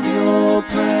of your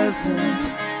presence.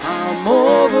 I'm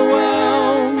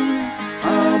overwhelmed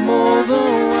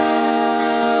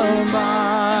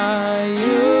by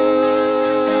you.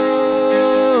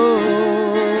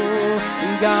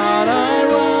 God, I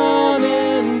run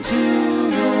into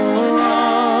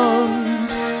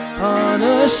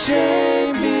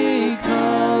unashamed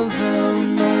because of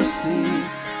mercy.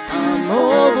 I'm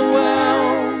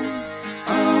overwhelmed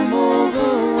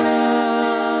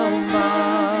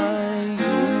by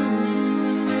you.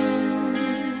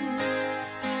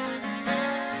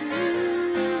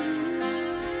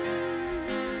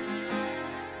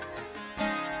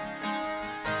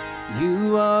 You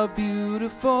are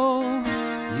beautiful,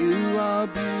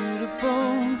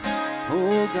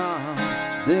 oh God,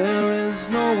 there is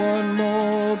no one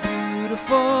more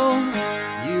beautiful.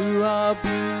 You are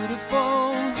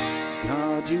beautiful,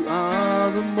 God, you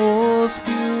are the most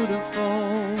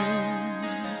beautiful.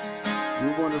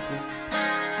 You're wonderful.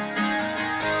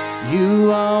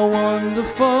 You are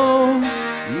wonderful,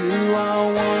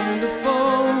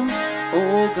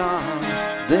 oh God,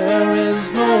 there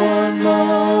is no one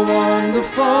more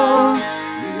wonderful.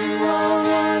 You are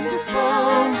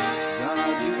wonderful,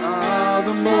 God, you are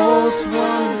the most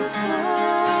wonderful.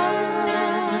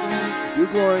 You're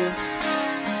glorious.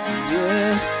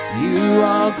 Yes, you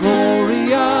are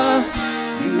glorious,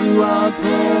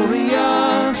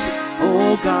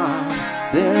 oh God,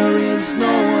 there is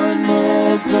no one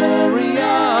more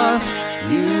glorious.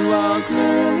 You are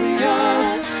glorious,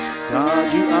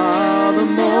 God, you are the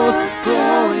most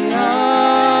glorious.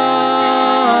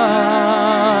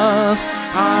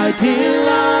 I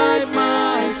delight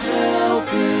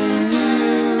myself in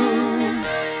you,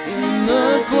 in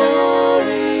the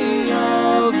glory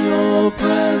of your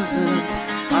presence.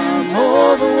 I'm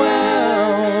overwhelmed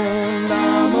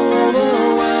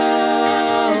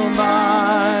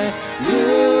by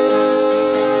you.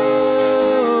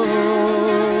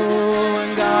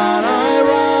 And God, I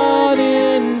run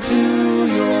into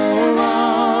your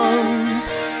arms,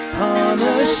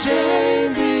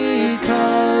 unashamed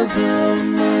because of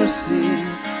mercy.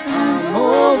 I'm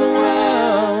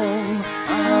overwhelmed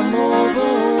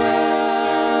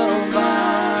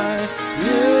by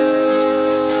you.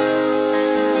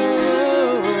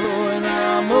 And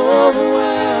I'm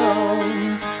overwhelmed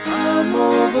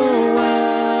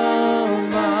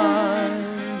by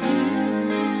you.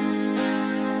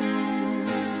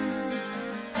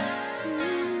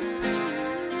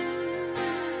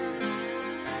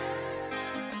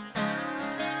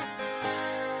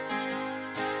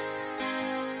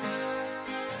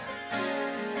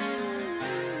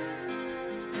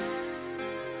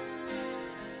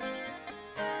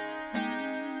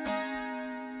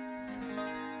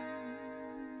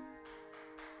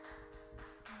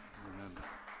 Amen.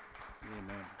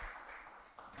 Amen.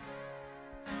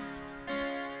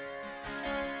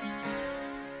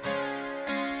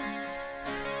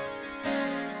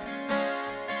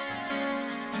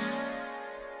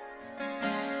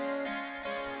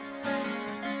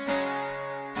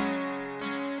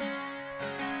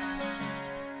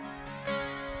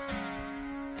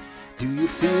 Do you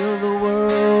feel the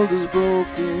world is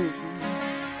broken?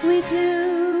 We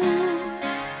do.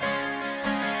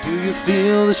 Do you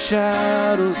feel the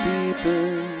shadows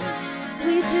deepen?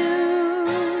 We do.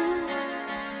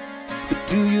 But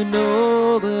do you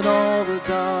know that all the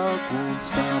dark won't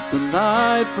stop the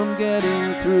light from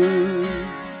getting through?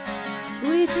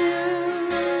 We do.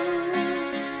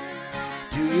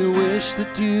 Do you wish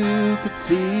that you could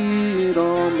see it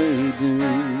all made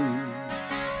new?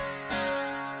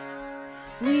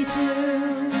 We do.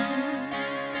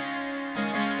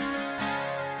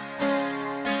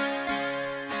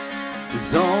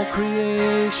 Is all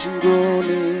creation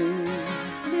groaning?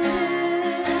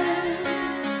 Yes.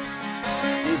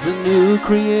 Is a new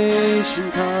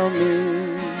creation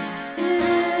coming?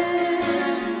 Yes.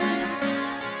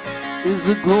 Is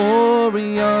the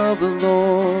glory of the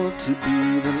Lord to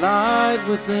be the light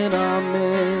within our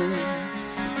midst?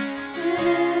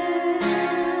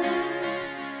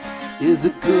 Is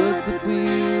it good that we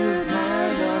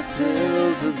remind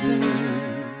ourselves of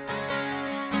this?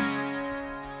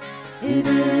 It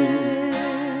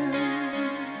is.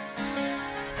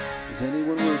 Is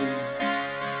anyone worthy?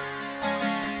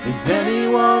 Is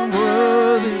anyone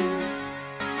worthy?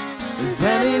 Is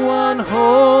anyone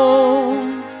whole?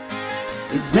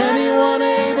 Is anyone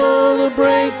able to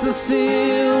break the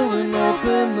seal and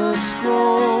open the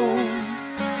scroll?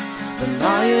 The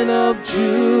Lion of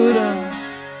Judah,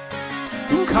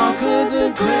 who conquered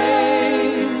the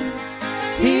grave.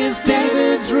 He is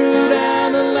David's root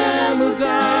and the Lamb who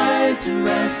died to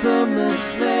ransom the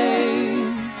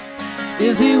slave.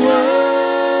 Is he worthy?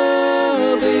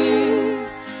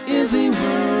 Is he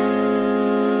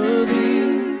worthy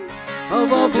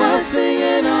of all blessing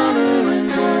and honor and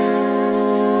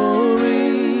glory?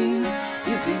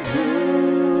 Is he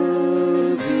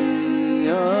worthy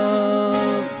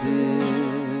of this?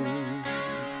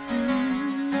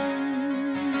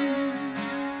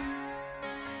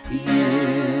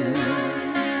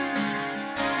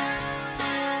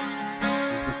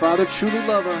 Father truly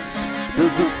love us?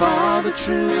 Does the Father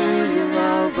truly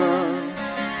love us?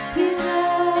 He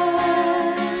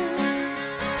does.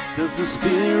 Does the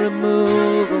Spirit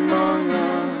move among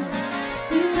us?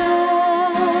 He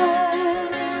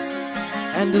does.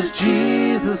 And does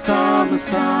Jesus, our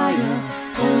Messiah,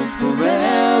 hold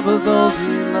forever those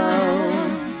He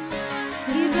loves?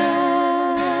 He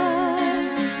does.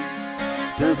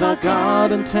 Does our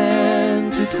God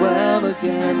intend to dwell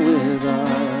again with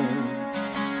us?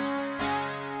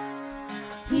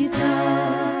 He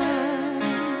does.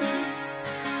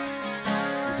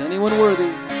 Is anyone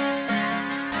worthy?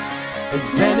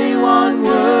 Is anyone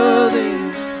worthy?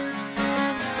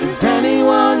 Is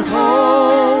anyone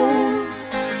whole?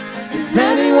 Is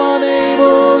anyone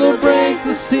able to break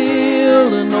the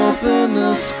seal and open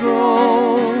the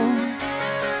scroll?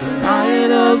 The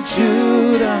Lion of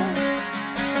Judah,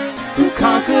 who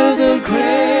conquered the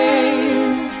grave.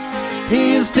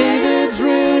 He is David's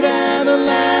root and the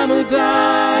Lamb who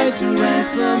died to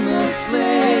ransom the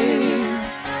slave.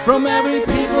 From every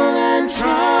people and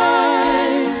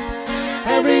tribe,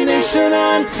 every nation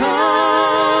and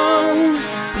tongue,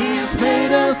 He's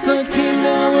made us a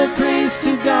kingdom of priests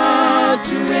to God,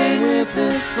 to reign with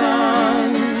His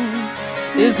Son.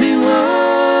 Is He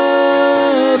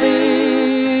worthy?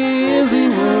 Is He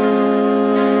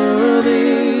worthy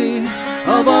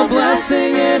of all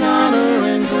blessing and honor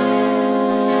and glory?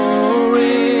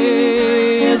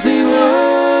 Is He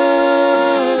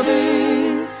worthy?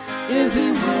 Is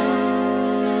He worthy?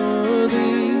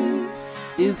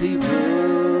 Is He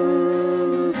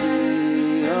worthy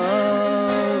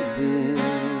of this?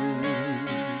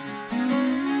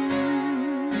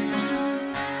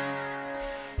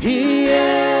 He is.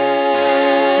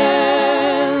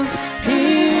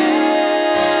 He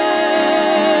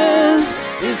is.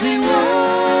 Is He worthy?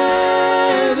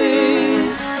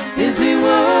 Is He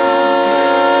worthy?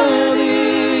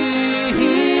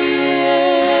 He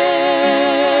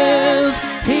is.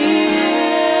 He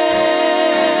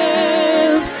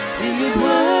is. He is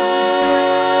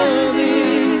worthy.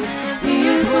 He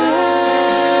is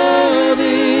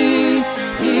worthy.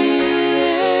 He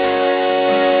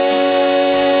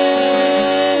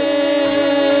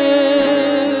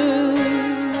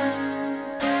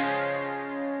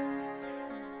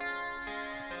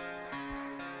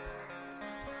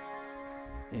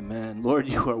Amen. Lord,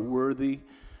 you are worthy.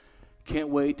 Can't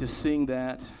wait to sing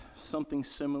that, something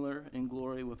similar in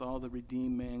glory with all the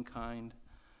redeemed mankind.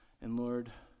 And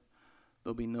Lord,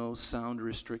 there'll be no sound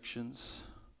restrictions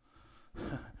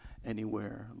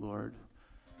anywhere, Lord.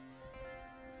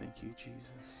 Thank you, Jesus.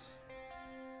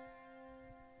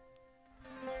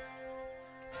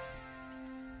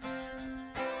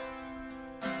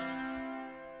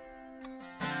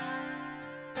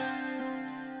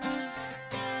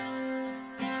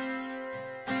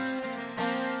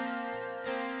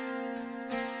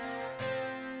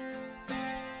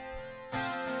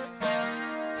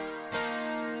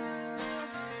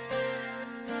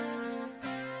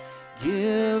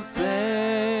 Give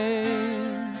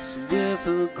thanks with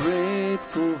a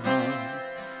grateful heart.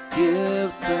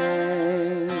 Give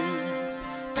thanks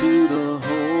to the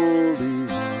Holy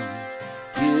One.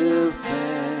 Give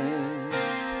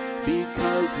thanks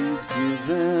because He's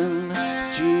given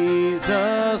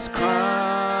Jesus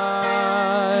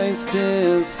Christ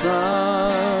His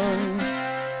Son.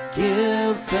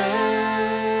 Give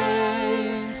thanks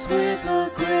with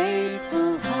a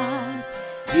grateful heart.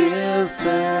 Give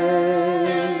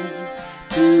thanks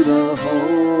to the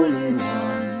Holy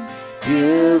One.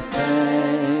 Give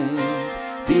thanks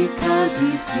because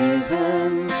He's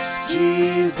given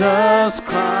Jesus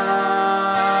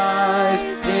Christ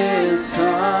His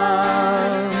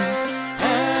Son.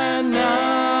 And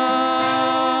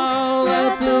now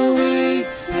let the weak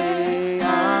say,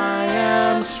 I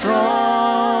am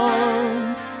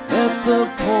strong. Let the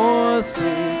poor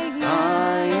say,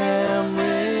 I am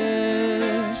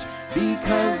rich,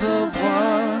 because of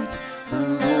what the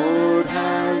Lord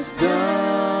has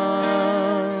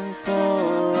done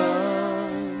for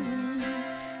us.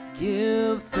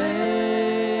 Give thanks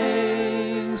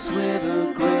with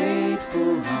a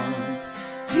grateful heart.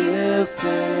 Give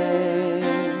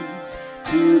thanks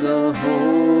to the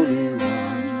Holy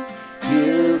One.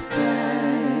 Give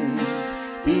thanks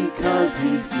because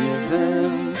He's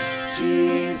given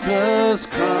Jesus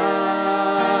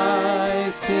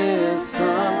Christ His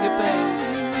Son. Give thanks.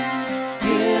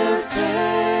 Give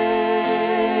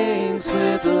thanks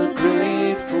with a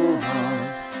grateful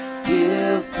heart.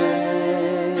 Give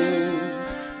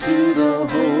thanks to the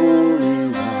Holy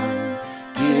One.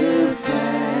 Give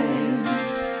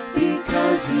thanks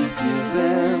because He's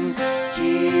given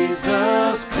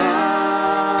Jesus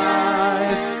Christ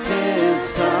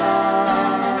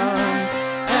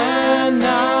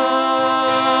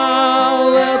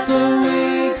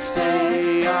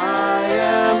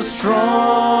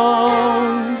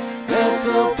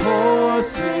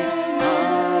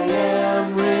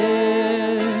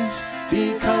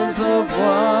of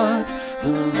what the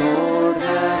Lord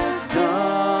has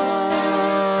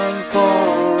done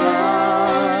for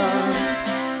us.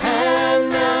 And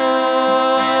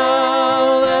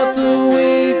now let the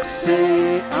weak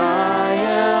say, I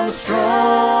am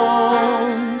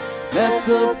strong. Let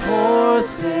the poor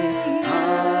say,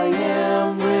 I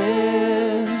am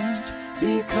rich,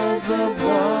 because of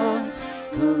what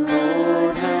the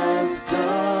Lord has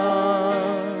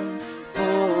done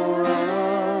for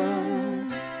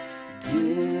us.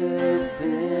 Give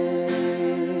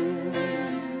thanks.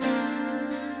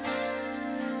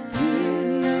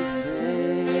 Give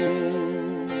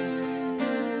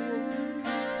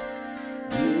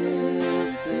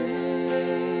thanks. Give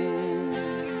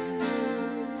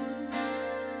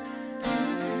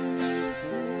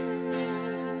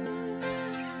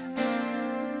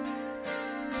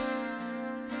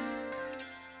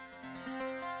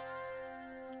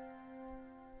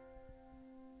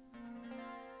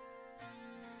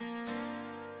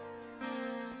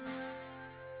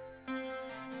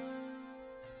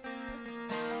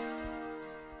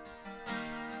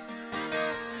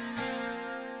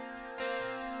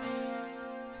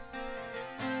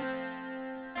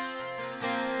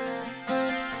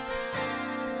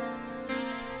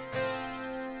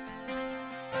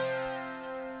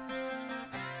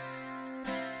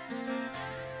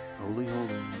Holy,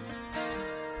 holy.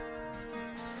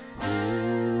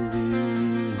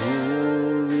 Holy,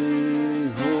 holy,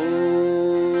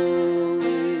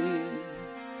 holy,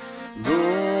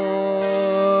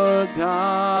 Lord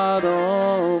God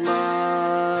Almighty.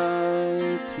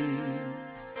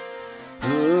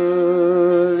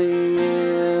 Early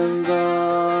in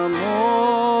the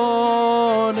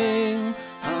morning,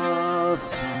 a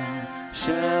sun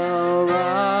shall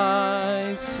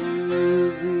rise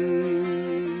to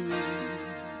thee.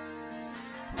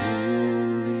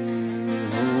 Holy,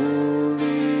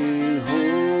 holy,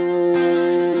 holy,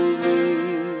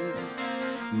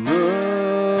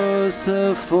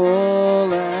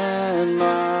 merciful and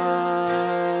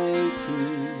mighty,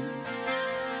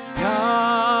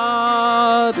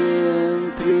 God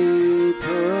in three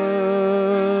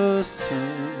persons,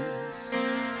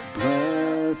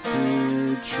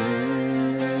 blessed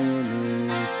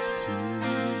Trinity.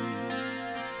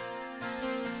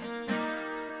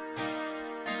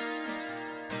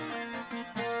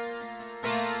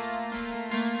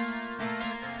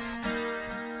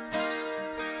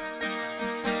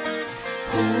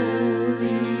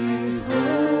 Holy,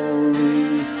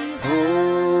 holy,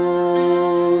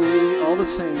 holy, all the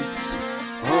saints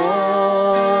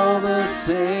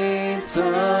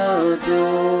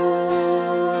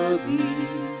adore thee,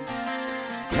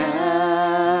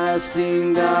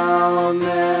 casting down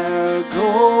their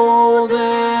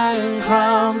golden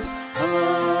crowns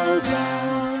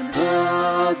around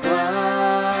the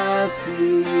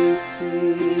glassy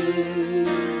sea.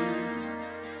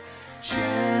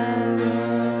 Cherubim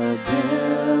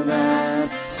and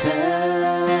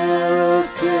seraphim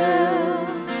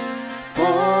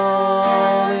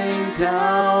falling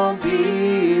down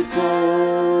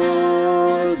before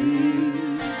thee,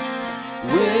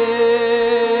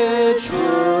 which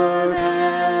word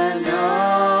and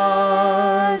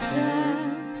ardent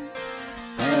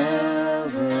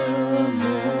evermore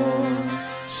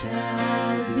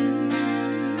shall be.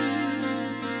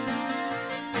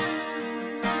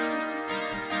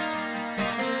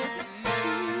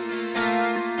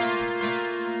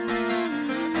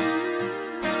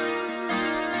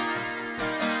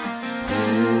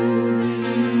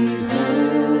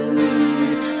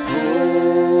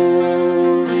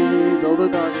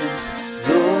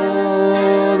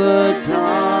 Though the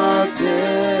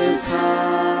darkness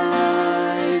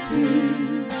hide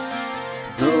thee,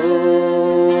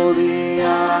 though the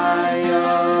eye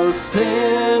of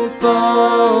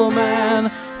sinful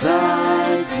man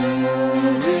thy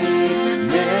glory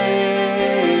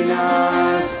may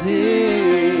not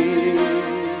see,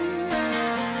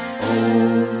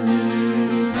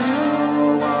 only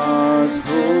thou art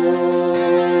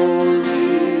holy.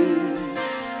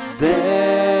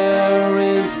 There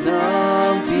is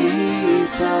none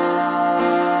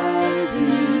beside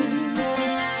thee,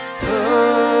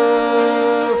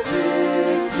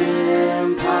 perfect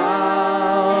in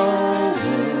power,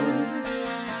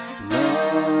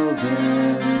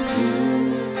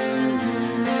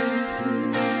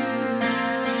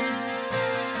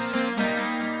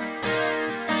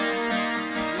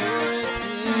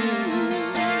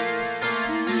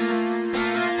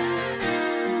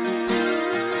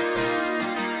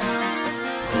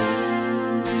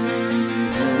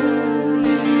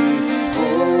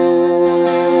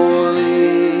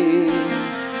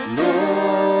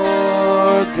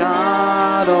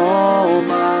 God Almighty.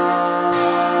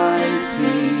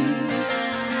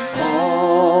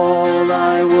 All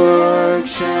thy work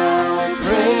shall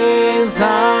praise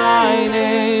thy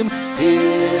name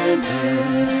in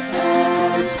earth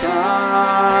and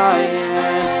sky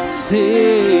and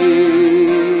sea.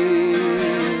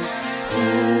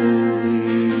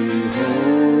 Holy,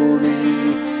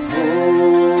 holy,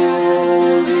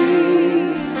 holy,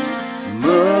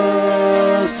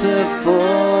 merciful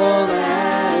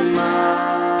and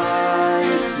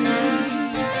mighty,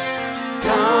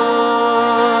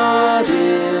 God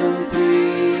in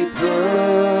three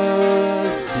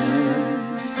persons,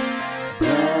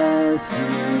 blessed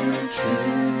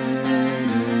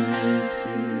Trinity.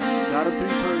 God of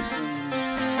three persons,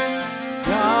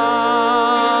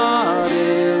 God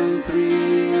in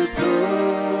three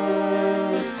persons,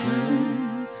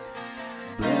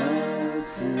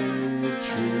 blessed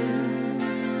Trinity.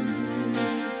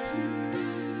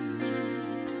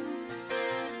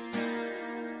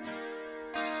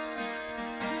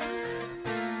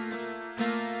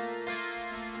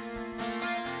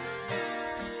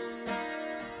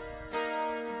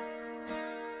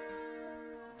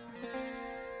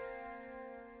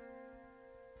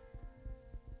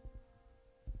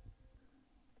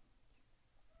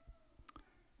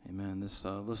 Amen. This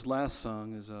last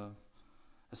song is a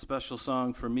special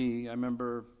song for me. I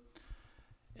remember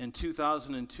in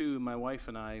 2002, my wife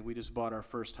and I, we just bought our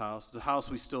first house, the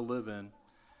house we still live in.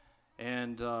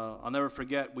 And I'll never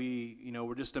forget,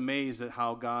 we're just amazed at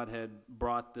how God had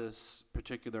brought this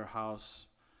particular house,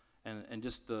 and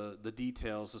just the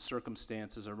details, the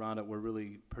circumstances around it were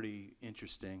really pretty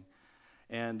interesting.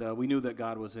 And we knew that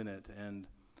God was in it. And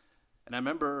I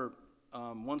remember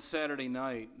one Saturday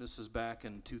night, this is back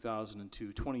in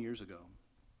 2002, 20 years ago,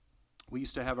 we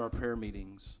used to have our prayer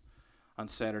meetings on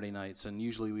Saturday nights, and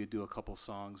usually we'd do a couple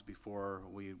songs before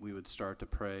we would start to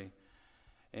pray.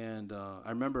 And I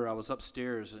remember I was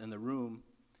upstairs in the room,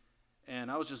 and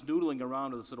I was just noodling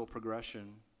around with this little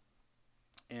progression,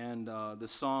 and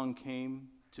this song came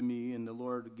to me, and the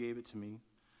Lord gave it to me.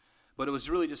 But it was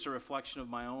really just a reflection of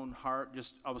my own heart.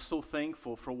 I was so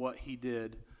thankful for what He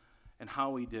did and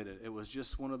how He did it. It was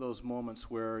just one of those moments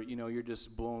where, you're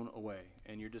just blown away,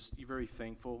 and you're very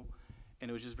thankful,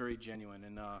 and it was just very genuine.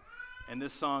 And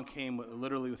this song came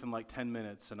literally within like 10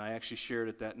 minutes, and I actually shared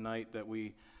it that night that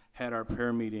we had our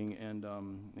prayer meeting, and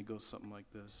it goes something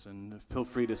like this. And feel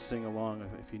free to sing along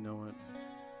if you know it.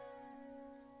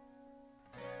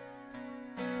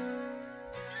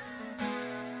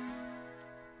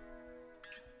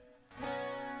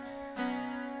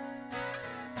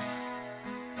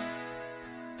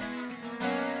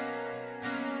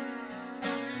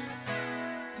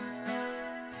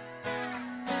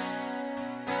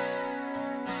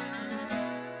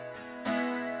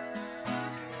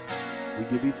 We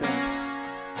give you thanks.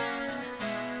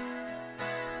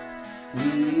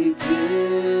 We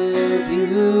give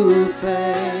you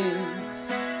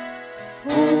thanks,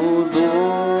 O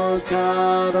Lord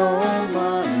God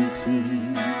Almighty.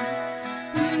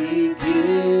 We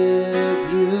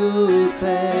give you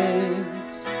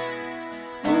thanks,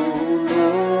 O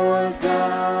Lord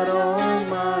God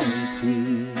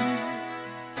Almighty.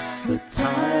 The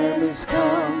time has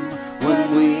come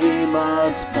when we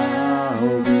must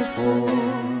bow before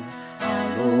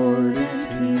our Lord and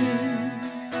King,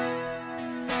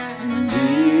 and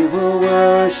we will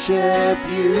worship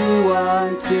you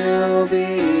until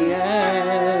the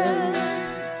end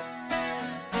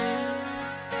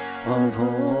of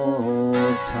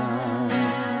all time.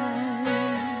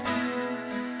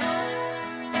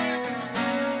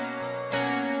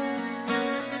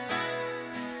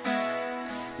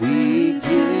 We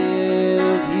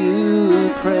give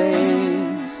you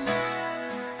praise,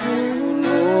 O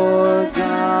Lord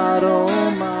God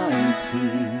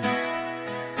Almighty.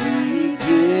 We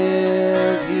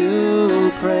give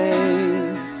you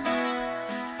praise,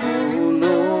 O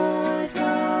Lord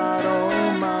God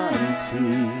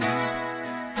Almighty.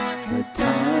 The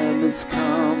time has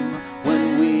come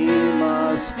when we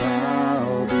must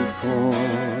bow before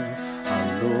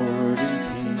our Lord and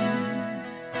King,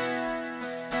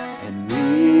 and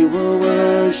we will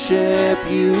worship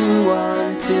you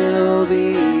until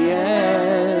the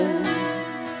end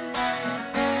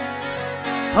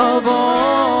of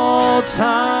all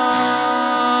time.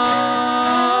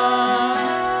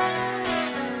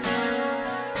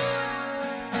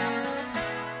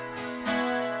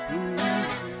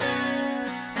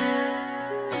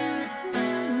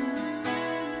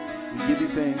 We give you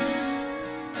thanks.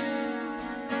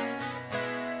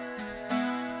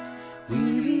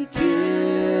 We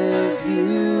give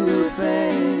you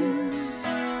thanks,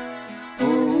 O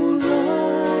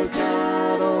Lord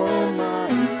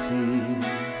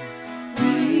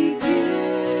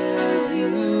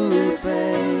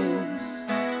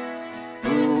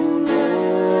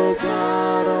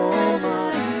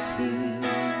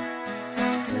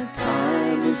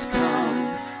has come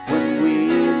when we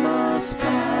must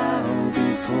bow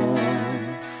before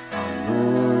our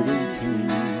Lord and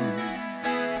King.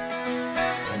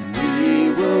 And we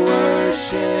will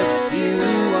worship you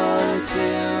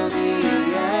until the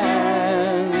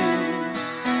end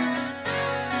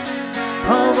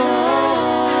of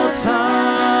all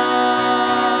time.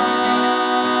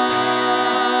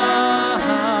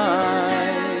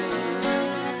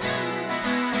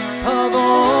 Of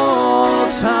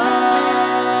all time.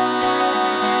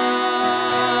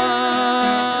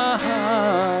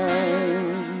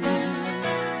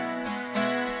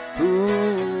 Ooh.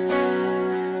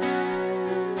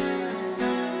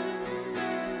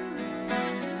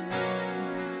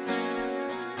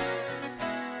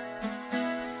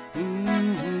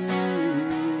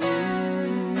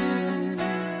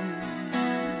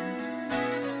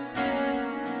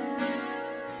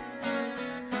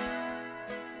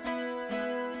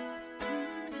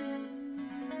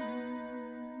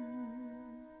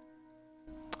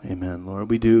 Amen, Lord.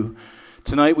 We do.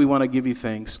 Tonight we want to give you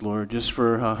thanks, Lord, just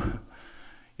for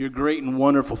your great and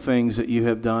wonderful things that you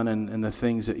have done and the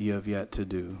things that you have yet to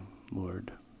do,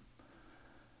 Lord.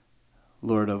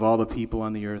 Lord, of all the people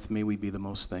on the earth, may we be the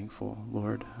most thankful,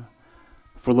 Lord.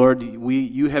 For, Lord,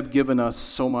 you have given us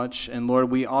so much, and, Lord,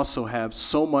 we also have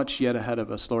so much yet ahead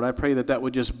of us. Lord, I pray that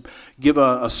would just give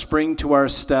a spring to our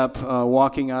step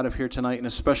walking out of here tonight, and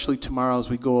especially tomorrow as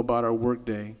we go about our work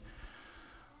day.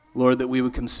 Lord, that we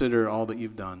would consider all that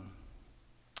you've done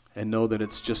and know that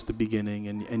it's just the beginning.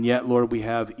 And yet, Lord, we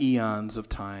have eons of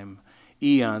time,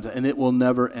 eons, and it will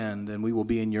never end, and we will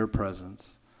be in your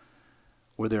presence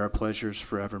where there are pleasures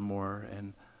forevermore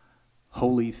and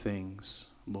holy things,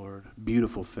 Lord,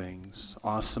 beautiful things,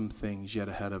 awesome things yet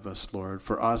ahead of us, Lord.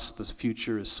 For us, the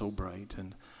future is so bright,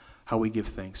 and how we give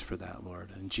thanks for that, Lord.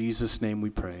 In Jesus' name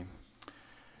we pray.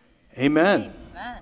 Amen. Amen.